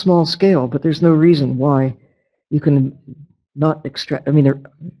still small scale, but there's no reason why you can not extract. I mean,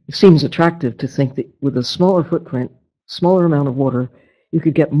 it seems attractive to think that with a smaller footprint, smaller amount of water, you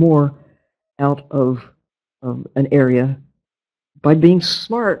could get more out of an area by being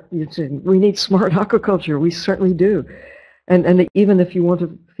smart. We need smart aquaculture. We certainly do. And even if you want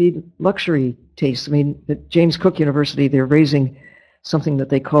to feed luxury tastes, I mean, at James Cook University, they're raising something that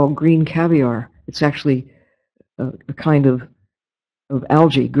they call green caviar. It's actually a kind of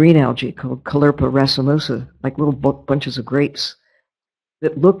algae, green algae, called Caulerpa racemosa, like little bunches of grapes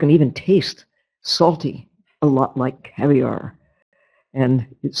that look and even taste salty, a lot like caviar. And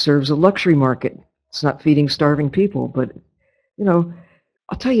it serves a luxury market. It's not feeding starving people, but,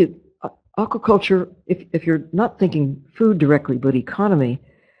 I'll tell you, aquaculture, if you're not thinking food directly, but economy,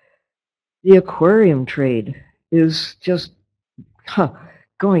 the aquarium trade is just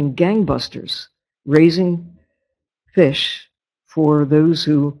going gangbusters, raising fish for those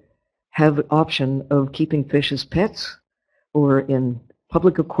who have the option of keeping fish as pets or in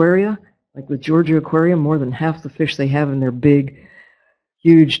public aquaria, like the Georgia Aquarium. More than half the fish they have in their big,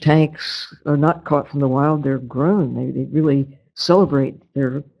 huge tanks are not caught from the wild. They're grown. They really celebrate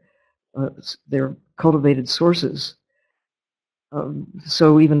their cultivated sources.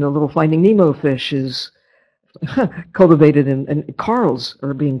 So even the little Finding Nemo fish is cultivated, and corals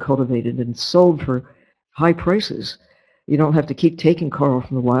are being cultivated and sold for high prices. You don't have to keep taking coral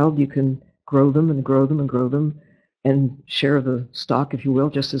from the wild. You can grow them and grow them and grow them and share the stock, if you will,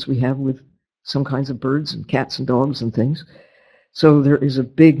 just as we have with some kinds of birds and cats and dogs and things. So there is a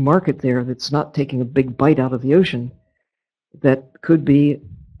big market there that's not taking a big bite out of the ocean that could be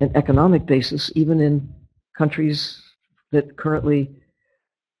an economic basis, even in countries that currently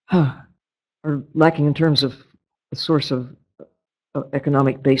are lacking in terms of a source of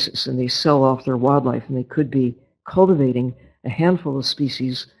economic basis, and they sell off their wildlife, and they could be cultivating a handful of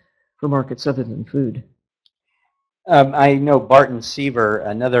species for markets other than food. I know Barton Seaver,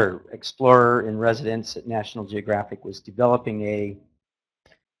 another explorer in residence at National Geographic, was developing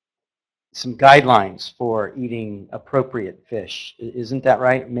some guidelines for eating appropriate fish. Isn't that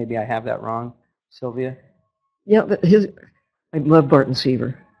right? Maybe I have that wrong, Sylvia? Yeah, but I love Barton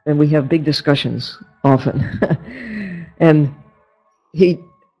Seaver, and we have big discussions often. And he,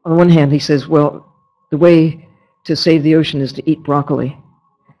 on one hand, he says, well, the way to save the ocean is to eat broccoli.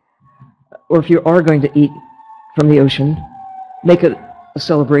 Or if you are going to eat from the ocean, make it a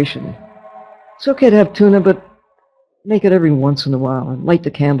celebration. It's okay to have tuna, but make it every once in a while, and light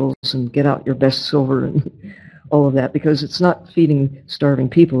the candles and get out your best silver and all of that, because it's not feeding starving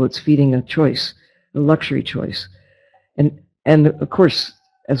people, it's feeding a choice, a luxury choice. And of course,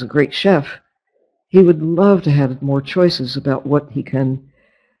 as a great chef, he would love to have more choices about what he can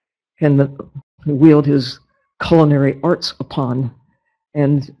wield his culinary arts upon.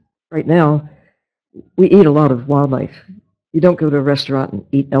 And right now, we eat a lot of wildlife. You don't go to a restaurant and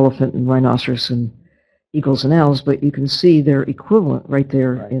eat elephant and rhinoceros and eagles and owls, but you can see their equivalent right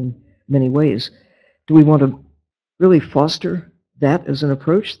there in many ways. Do we want to really foster that as an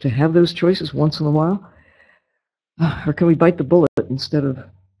approach, to have those choices once in a while? Or can we bite the bullet instead of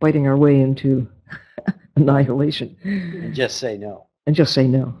biting our way into annihilation? And just say no. And just say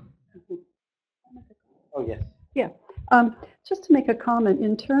no. Oh, yes. Yeah. Just to make a comment,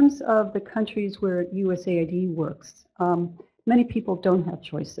 in terms of the countries where USAID works, many people don't have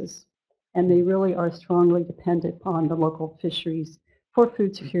choices, and they really are strongly dependent on the local fisheries for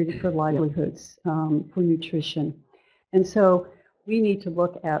food security, for livelihoods, for nutrition. And so we need to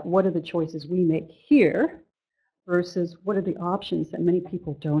look at what are the choices we make here versus what are the options that many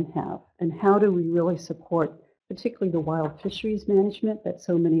people don't have, and how do we really support particularly the wild fisheries management that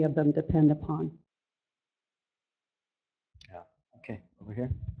so many of them depend upon. Okay, over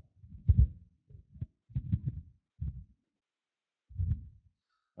here.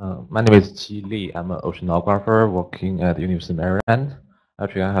 My name is Qi Li. I'm an oceanographer working at the University of Maryland.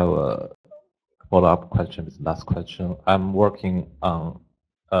 Actually, I have a follow-up question with the last question. I'm working on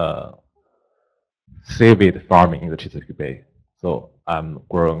seaweed farming in the Chesapeake Bay. So I'm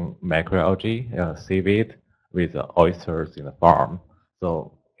growing macroalgae, seaweed, with oysters in the farm.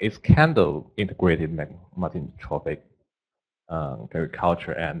 So it's kind of integrated multi-trophic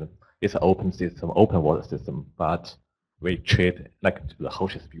agriculture, and it's an open system, open water system, but we treat like the whole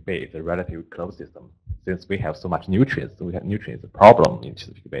Chesapeake Bay is a relatively closed system. Since we have so much nutrients, so we have nutrients problem in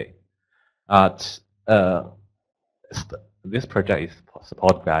Chesapeake Bay. This project is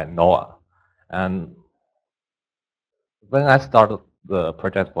supported by NOAA, and when I started the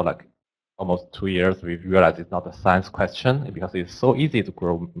project for like almost 2 years, we realized it's not a science question because it's so easy to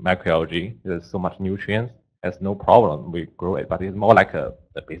grow macroalgae. There's so much nutrients. There's no problem, we grow it, but it's more like a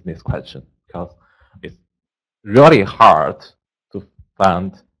business question because it's really hard to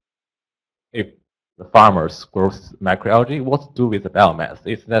find if the farmers grow macroalgae, what to do with the biomass.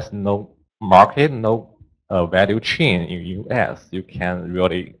 If there's no market, no value chain in US, you can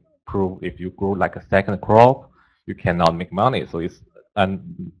really prove if you grow like a second crop, you cannot make money. So it's,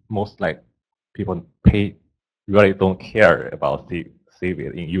 and most like people really don't care about the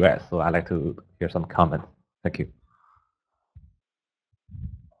seaweed in US. So I'd like to hear some comments. Thank you.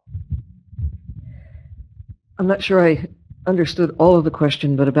 I'm not sure I understood all of the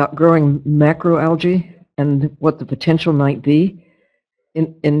question, but about growing macroalgae and what the potential might be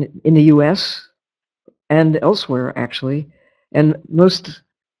in the U.S. and elsewhere, actually. And most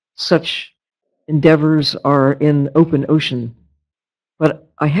such endeavors are in open ocean.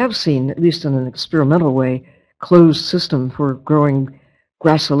 But I have seen, at least in an experimental way, closed system for growing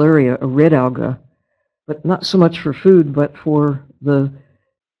Gracilaria, a red alga, but not so much for food, but for the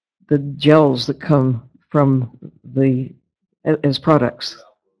the gels that come from as products,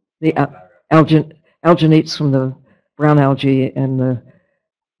 the alginates from the brown algae and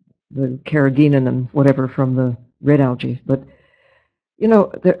the carrageenan and whatever from the red algae. But, you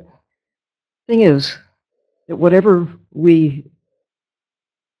know, the thing is that whatever we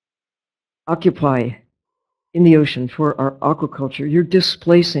occupy in the ocean for our aquaculture, you're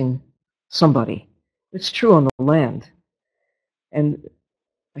displacing somebody. It's true on the land. And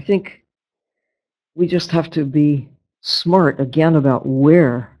I think we just have to be smart again about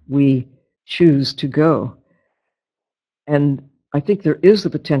where we choose to go. And I think there is the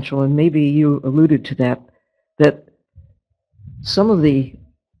potential, and maybe you alluded to that, that some of the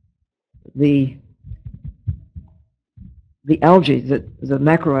algae, the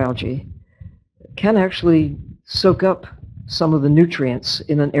macroalgae, can actually soak up some of the nutrients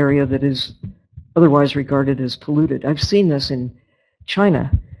in an area that is otherwise regarded as polluted. I've seen this in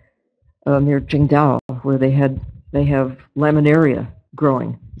China, near Qingdao, where they have laminaria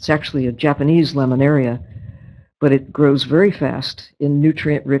growing. It's actually a Japanese laminaria, but it grows very fast in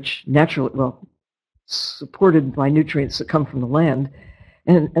nutrient-rich, natural, well, supported by nutrients that come from the land,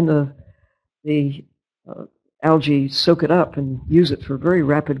 and the algae soak it up and use it for very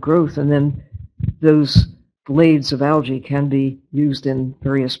rapid growth, and then those blades of algae can be used in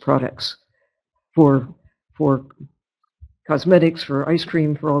various products for cosmetics, for ice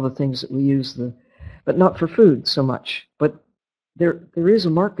cream, for all the things that we use, but not for food so much. But there is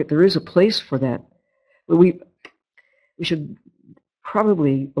a market, there is a place for that. But we should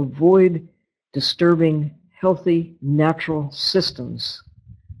probably avoid disturbing healthy, natural systems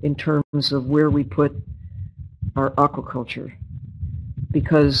in terms of where we put our aquaculture,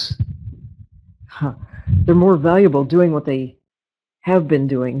 because they're more valuable doing what they have been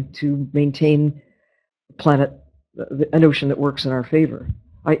doing to maintain the planet, an ocean that works in our favor.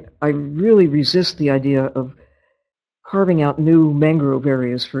 I really resist the idea of carving out new mangrove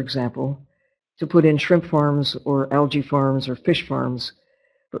areas, for example, to put in shrimp farms or algae farms or fish farms,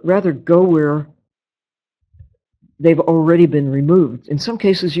 but rather go where they've already been removed. In some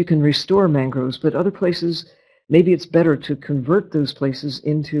cases you can restore mangroves, but other places maybe it's better to convert those places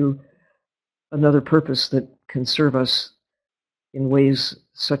into another purpose that can serve us in ways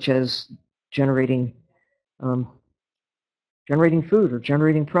such as generating food or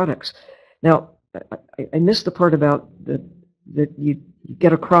generating products. Now, I missed the part about that you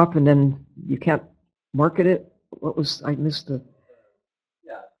get a crop and then you can't market it. What was, I missed the...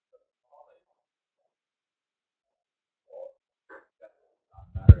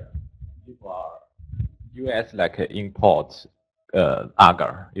 US like import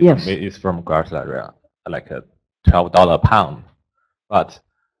agar. Yes. It's from Garcellaria, like a $12 a pound, but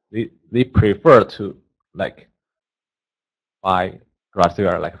they prefer to like buy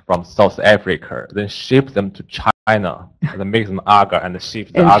Garcellaria like from South Africa, then ship them to China, and then make them agar and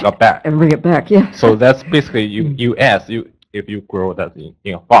ship the agar back and bring it back. Yeah. So that's basically US. If you grow that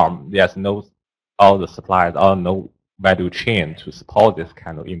in a farm, there's no all the supplies, no value chain to support this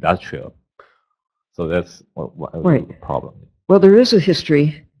kind of industrial. So that's what right. the problem. Well, there is a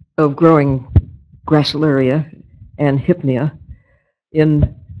history of growing Gracilaria and Hypnea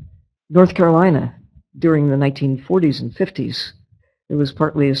in North Carolina during the 1940s and 50s. It was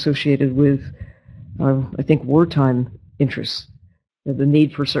partly associated with, I think, wartime interests, the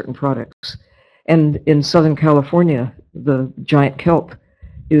need for certain products. And in Southern California, the giant kelp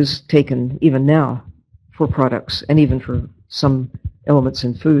is taken even now for products and even for some elements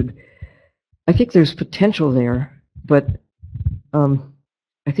in food. I think there's potential there, but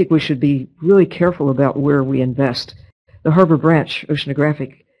I think we should be really careful about where we invest. The Harbor Branch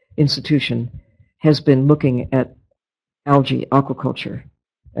Oceanographic Institution has been looking at algae aquaculture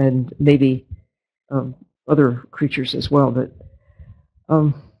and maybe other creatures as well, but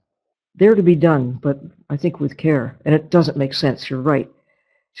they're to be done, but I think with care. And it doesn't make sense, you're right,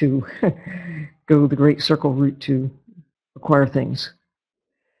 to go the Great Circle route to acquire things.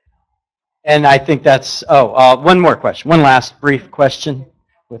 And I think that's, one more question, one last brief question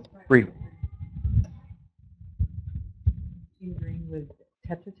with brief. Green with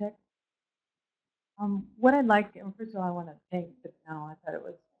Tetra Tech. What I'd like, first of all, I want to thank the panel. I thought it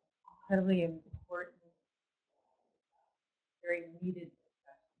was incredibly important, very needed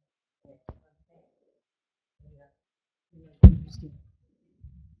discussion.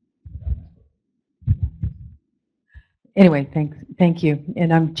 Anyway, thank you.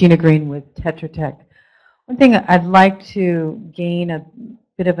 And I'm Gina Green with Tetra Tech. One thing I'd like to gain a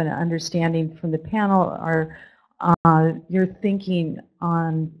bit of an understanding from the panel are your thinking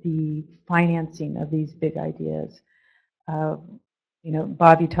on the financing of these big ideas.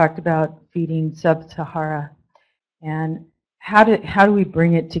 Bobby talked about feeding sub-Sahara, and how do we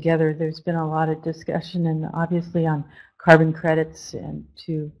bring it together? There's been a lot of discussion, and obviously on carbon credits and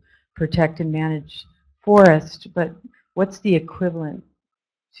to protect and manage forest, but what's the equivalent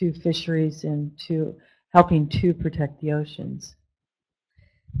to fisheries and to helping to protect the oceans?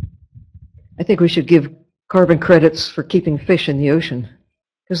 I think we should give carbon credits for keeping fish in the ocean,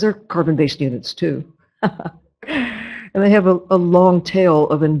 because they're carbon-based units too. And they have a long tail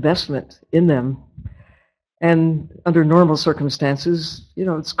of investment in them. And under normal circumstances,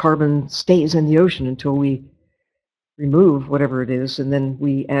 its carbon stays in the ocean until we remove whatever it is, and then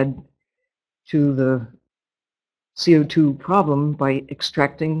we add to the CO2 problem by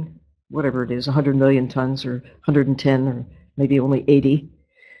extracting whatever it is, 100 million tons or 110 or maybe only 80,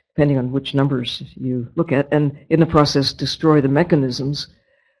 depending on which numbers you look at, and in the process destroy the mechanisms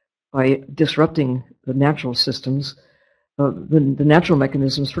by disrupting the natural systems, the natural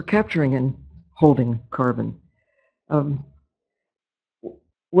mechanisms for capturing and holding carbon.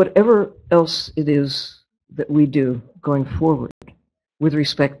 Whatever else it is that we do going forward with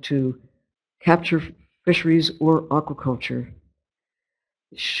respect to capture fisheries or aquaculture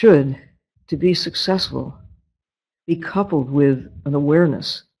should, to be successful, be coupled with an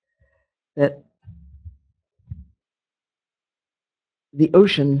awareness that the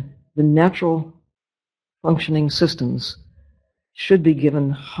ocean, the natural functioning systems, should be given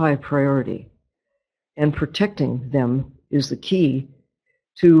high priority. And protecting them is the key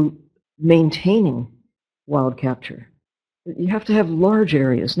to maintaining wild capture. You have to have large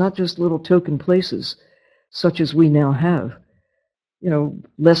areas, not just little token places, such as we now have.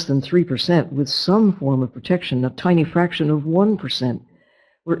 Less than 3% with some form of protection, a tiny fraction of 1%,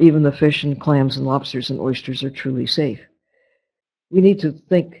 where even the fish and clams and lobsters and oysters are truly safe. We need to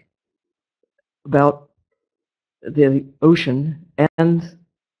think about the ocean and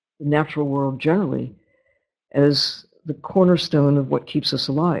the natural world generally as the cornerstone of what keeps us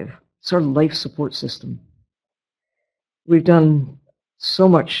alive. It's our life support system. We've done so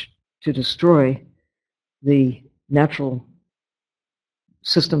much to destroy the natural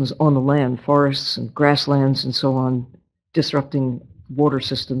systems on the land, forests and grasslands and so on, disrupting water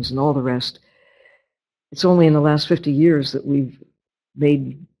systems and all the rest. It's only in the last 50 years that we've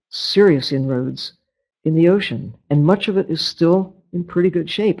made serious inroads in the ocean, and much of it is still in pretty good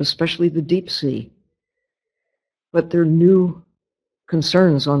shape, especially the deep sea. But there are new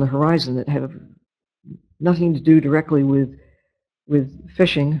concerns on the horizon that have nothing to do directly with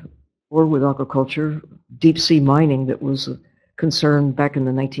fishing or with aquaculture. Deep sea mining, that was a concern back in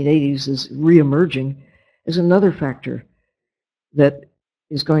the 1980s, is reemerging as another factor that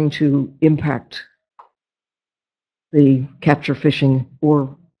is going to impact the capture fishing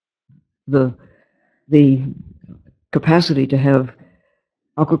or the capacity to have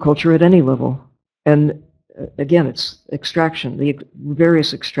aquaculture at any level. And again, it's extraction, the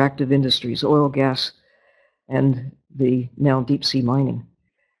various extractive industries, oil, gas, and the now deep sea mining.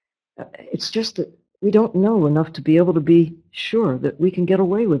 It's just that we don't know enough to be able to be sure that we can get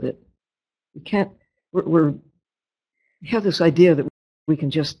away with it. We can't, we have this idea that we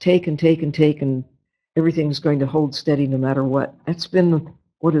can just take and take and take and everything's going to hold steady no matter what. That's been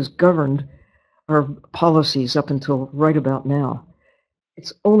what has governed our policies up until right about now.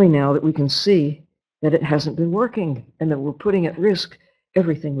 It's only now that we can see that it hasn't been working and that we're putting at risk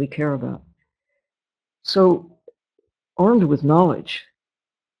everything we care about. So, armed with knowledge,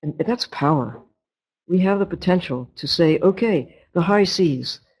 and that's power, we have the potential to say, okay, the high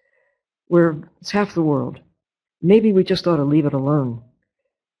seas, where it's half the world, maybe we just ought to leave it alone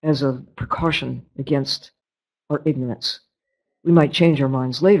as a precaution against our ignorance. We might change our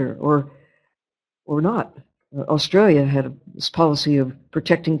minds later, or not. Australia had this policy of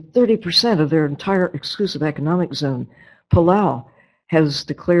protecting 30% of their entire exclusive economic zone. Palau has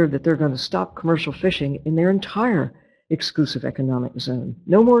declared that they're going to stop commercial fishing in their entire exclusive economic zone.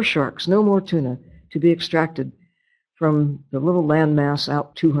 No more sharks, no more tuna to be extracted from the little landmass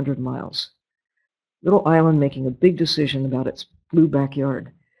out 200 miles. Little island making a big decision about its blue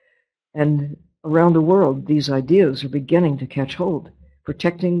backyard. And around the world, these ideas are beginning to catch hold,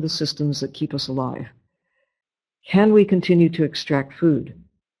 protecting the systems that keep us alive. Can we continue to extract food?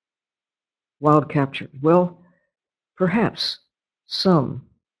 Wild capture? Well, perhaps some,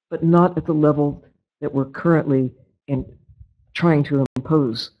 but not at the level that we're currently trying to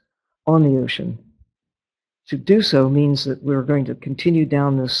impose on the ocean. To do so means that we're going to continue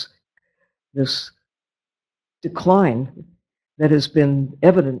down this decline that has been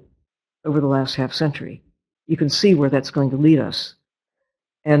evident over the last half century. You can see where that's going to lead us.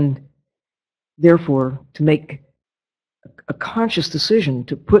 And therefore, to make a conscious decision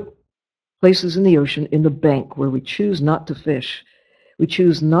to put places in the ocean in the bank where we choose not to fish, we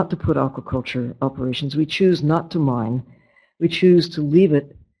choose not to put aquaculture operations, we choose not to mine, we choose to leave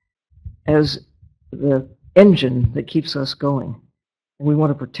it as the engine that keeps us going. And we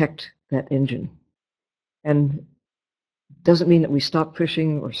want to protect that engine. And it doesn't mean that we stop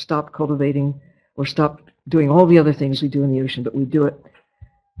fishing or stop cultivating or stop doing all the other things we do in the ocean, but we do it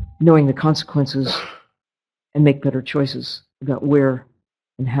knowing the consequences and make better choices about where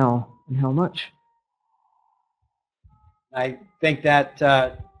and how much. I think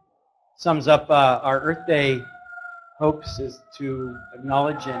that sums up our Earth Day hopes, is to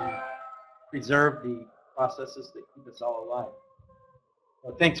acknowledge and preserve the processes that keep us all alive.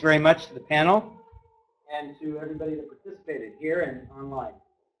 So thanks very much to the panel and to everybody that participated here and online.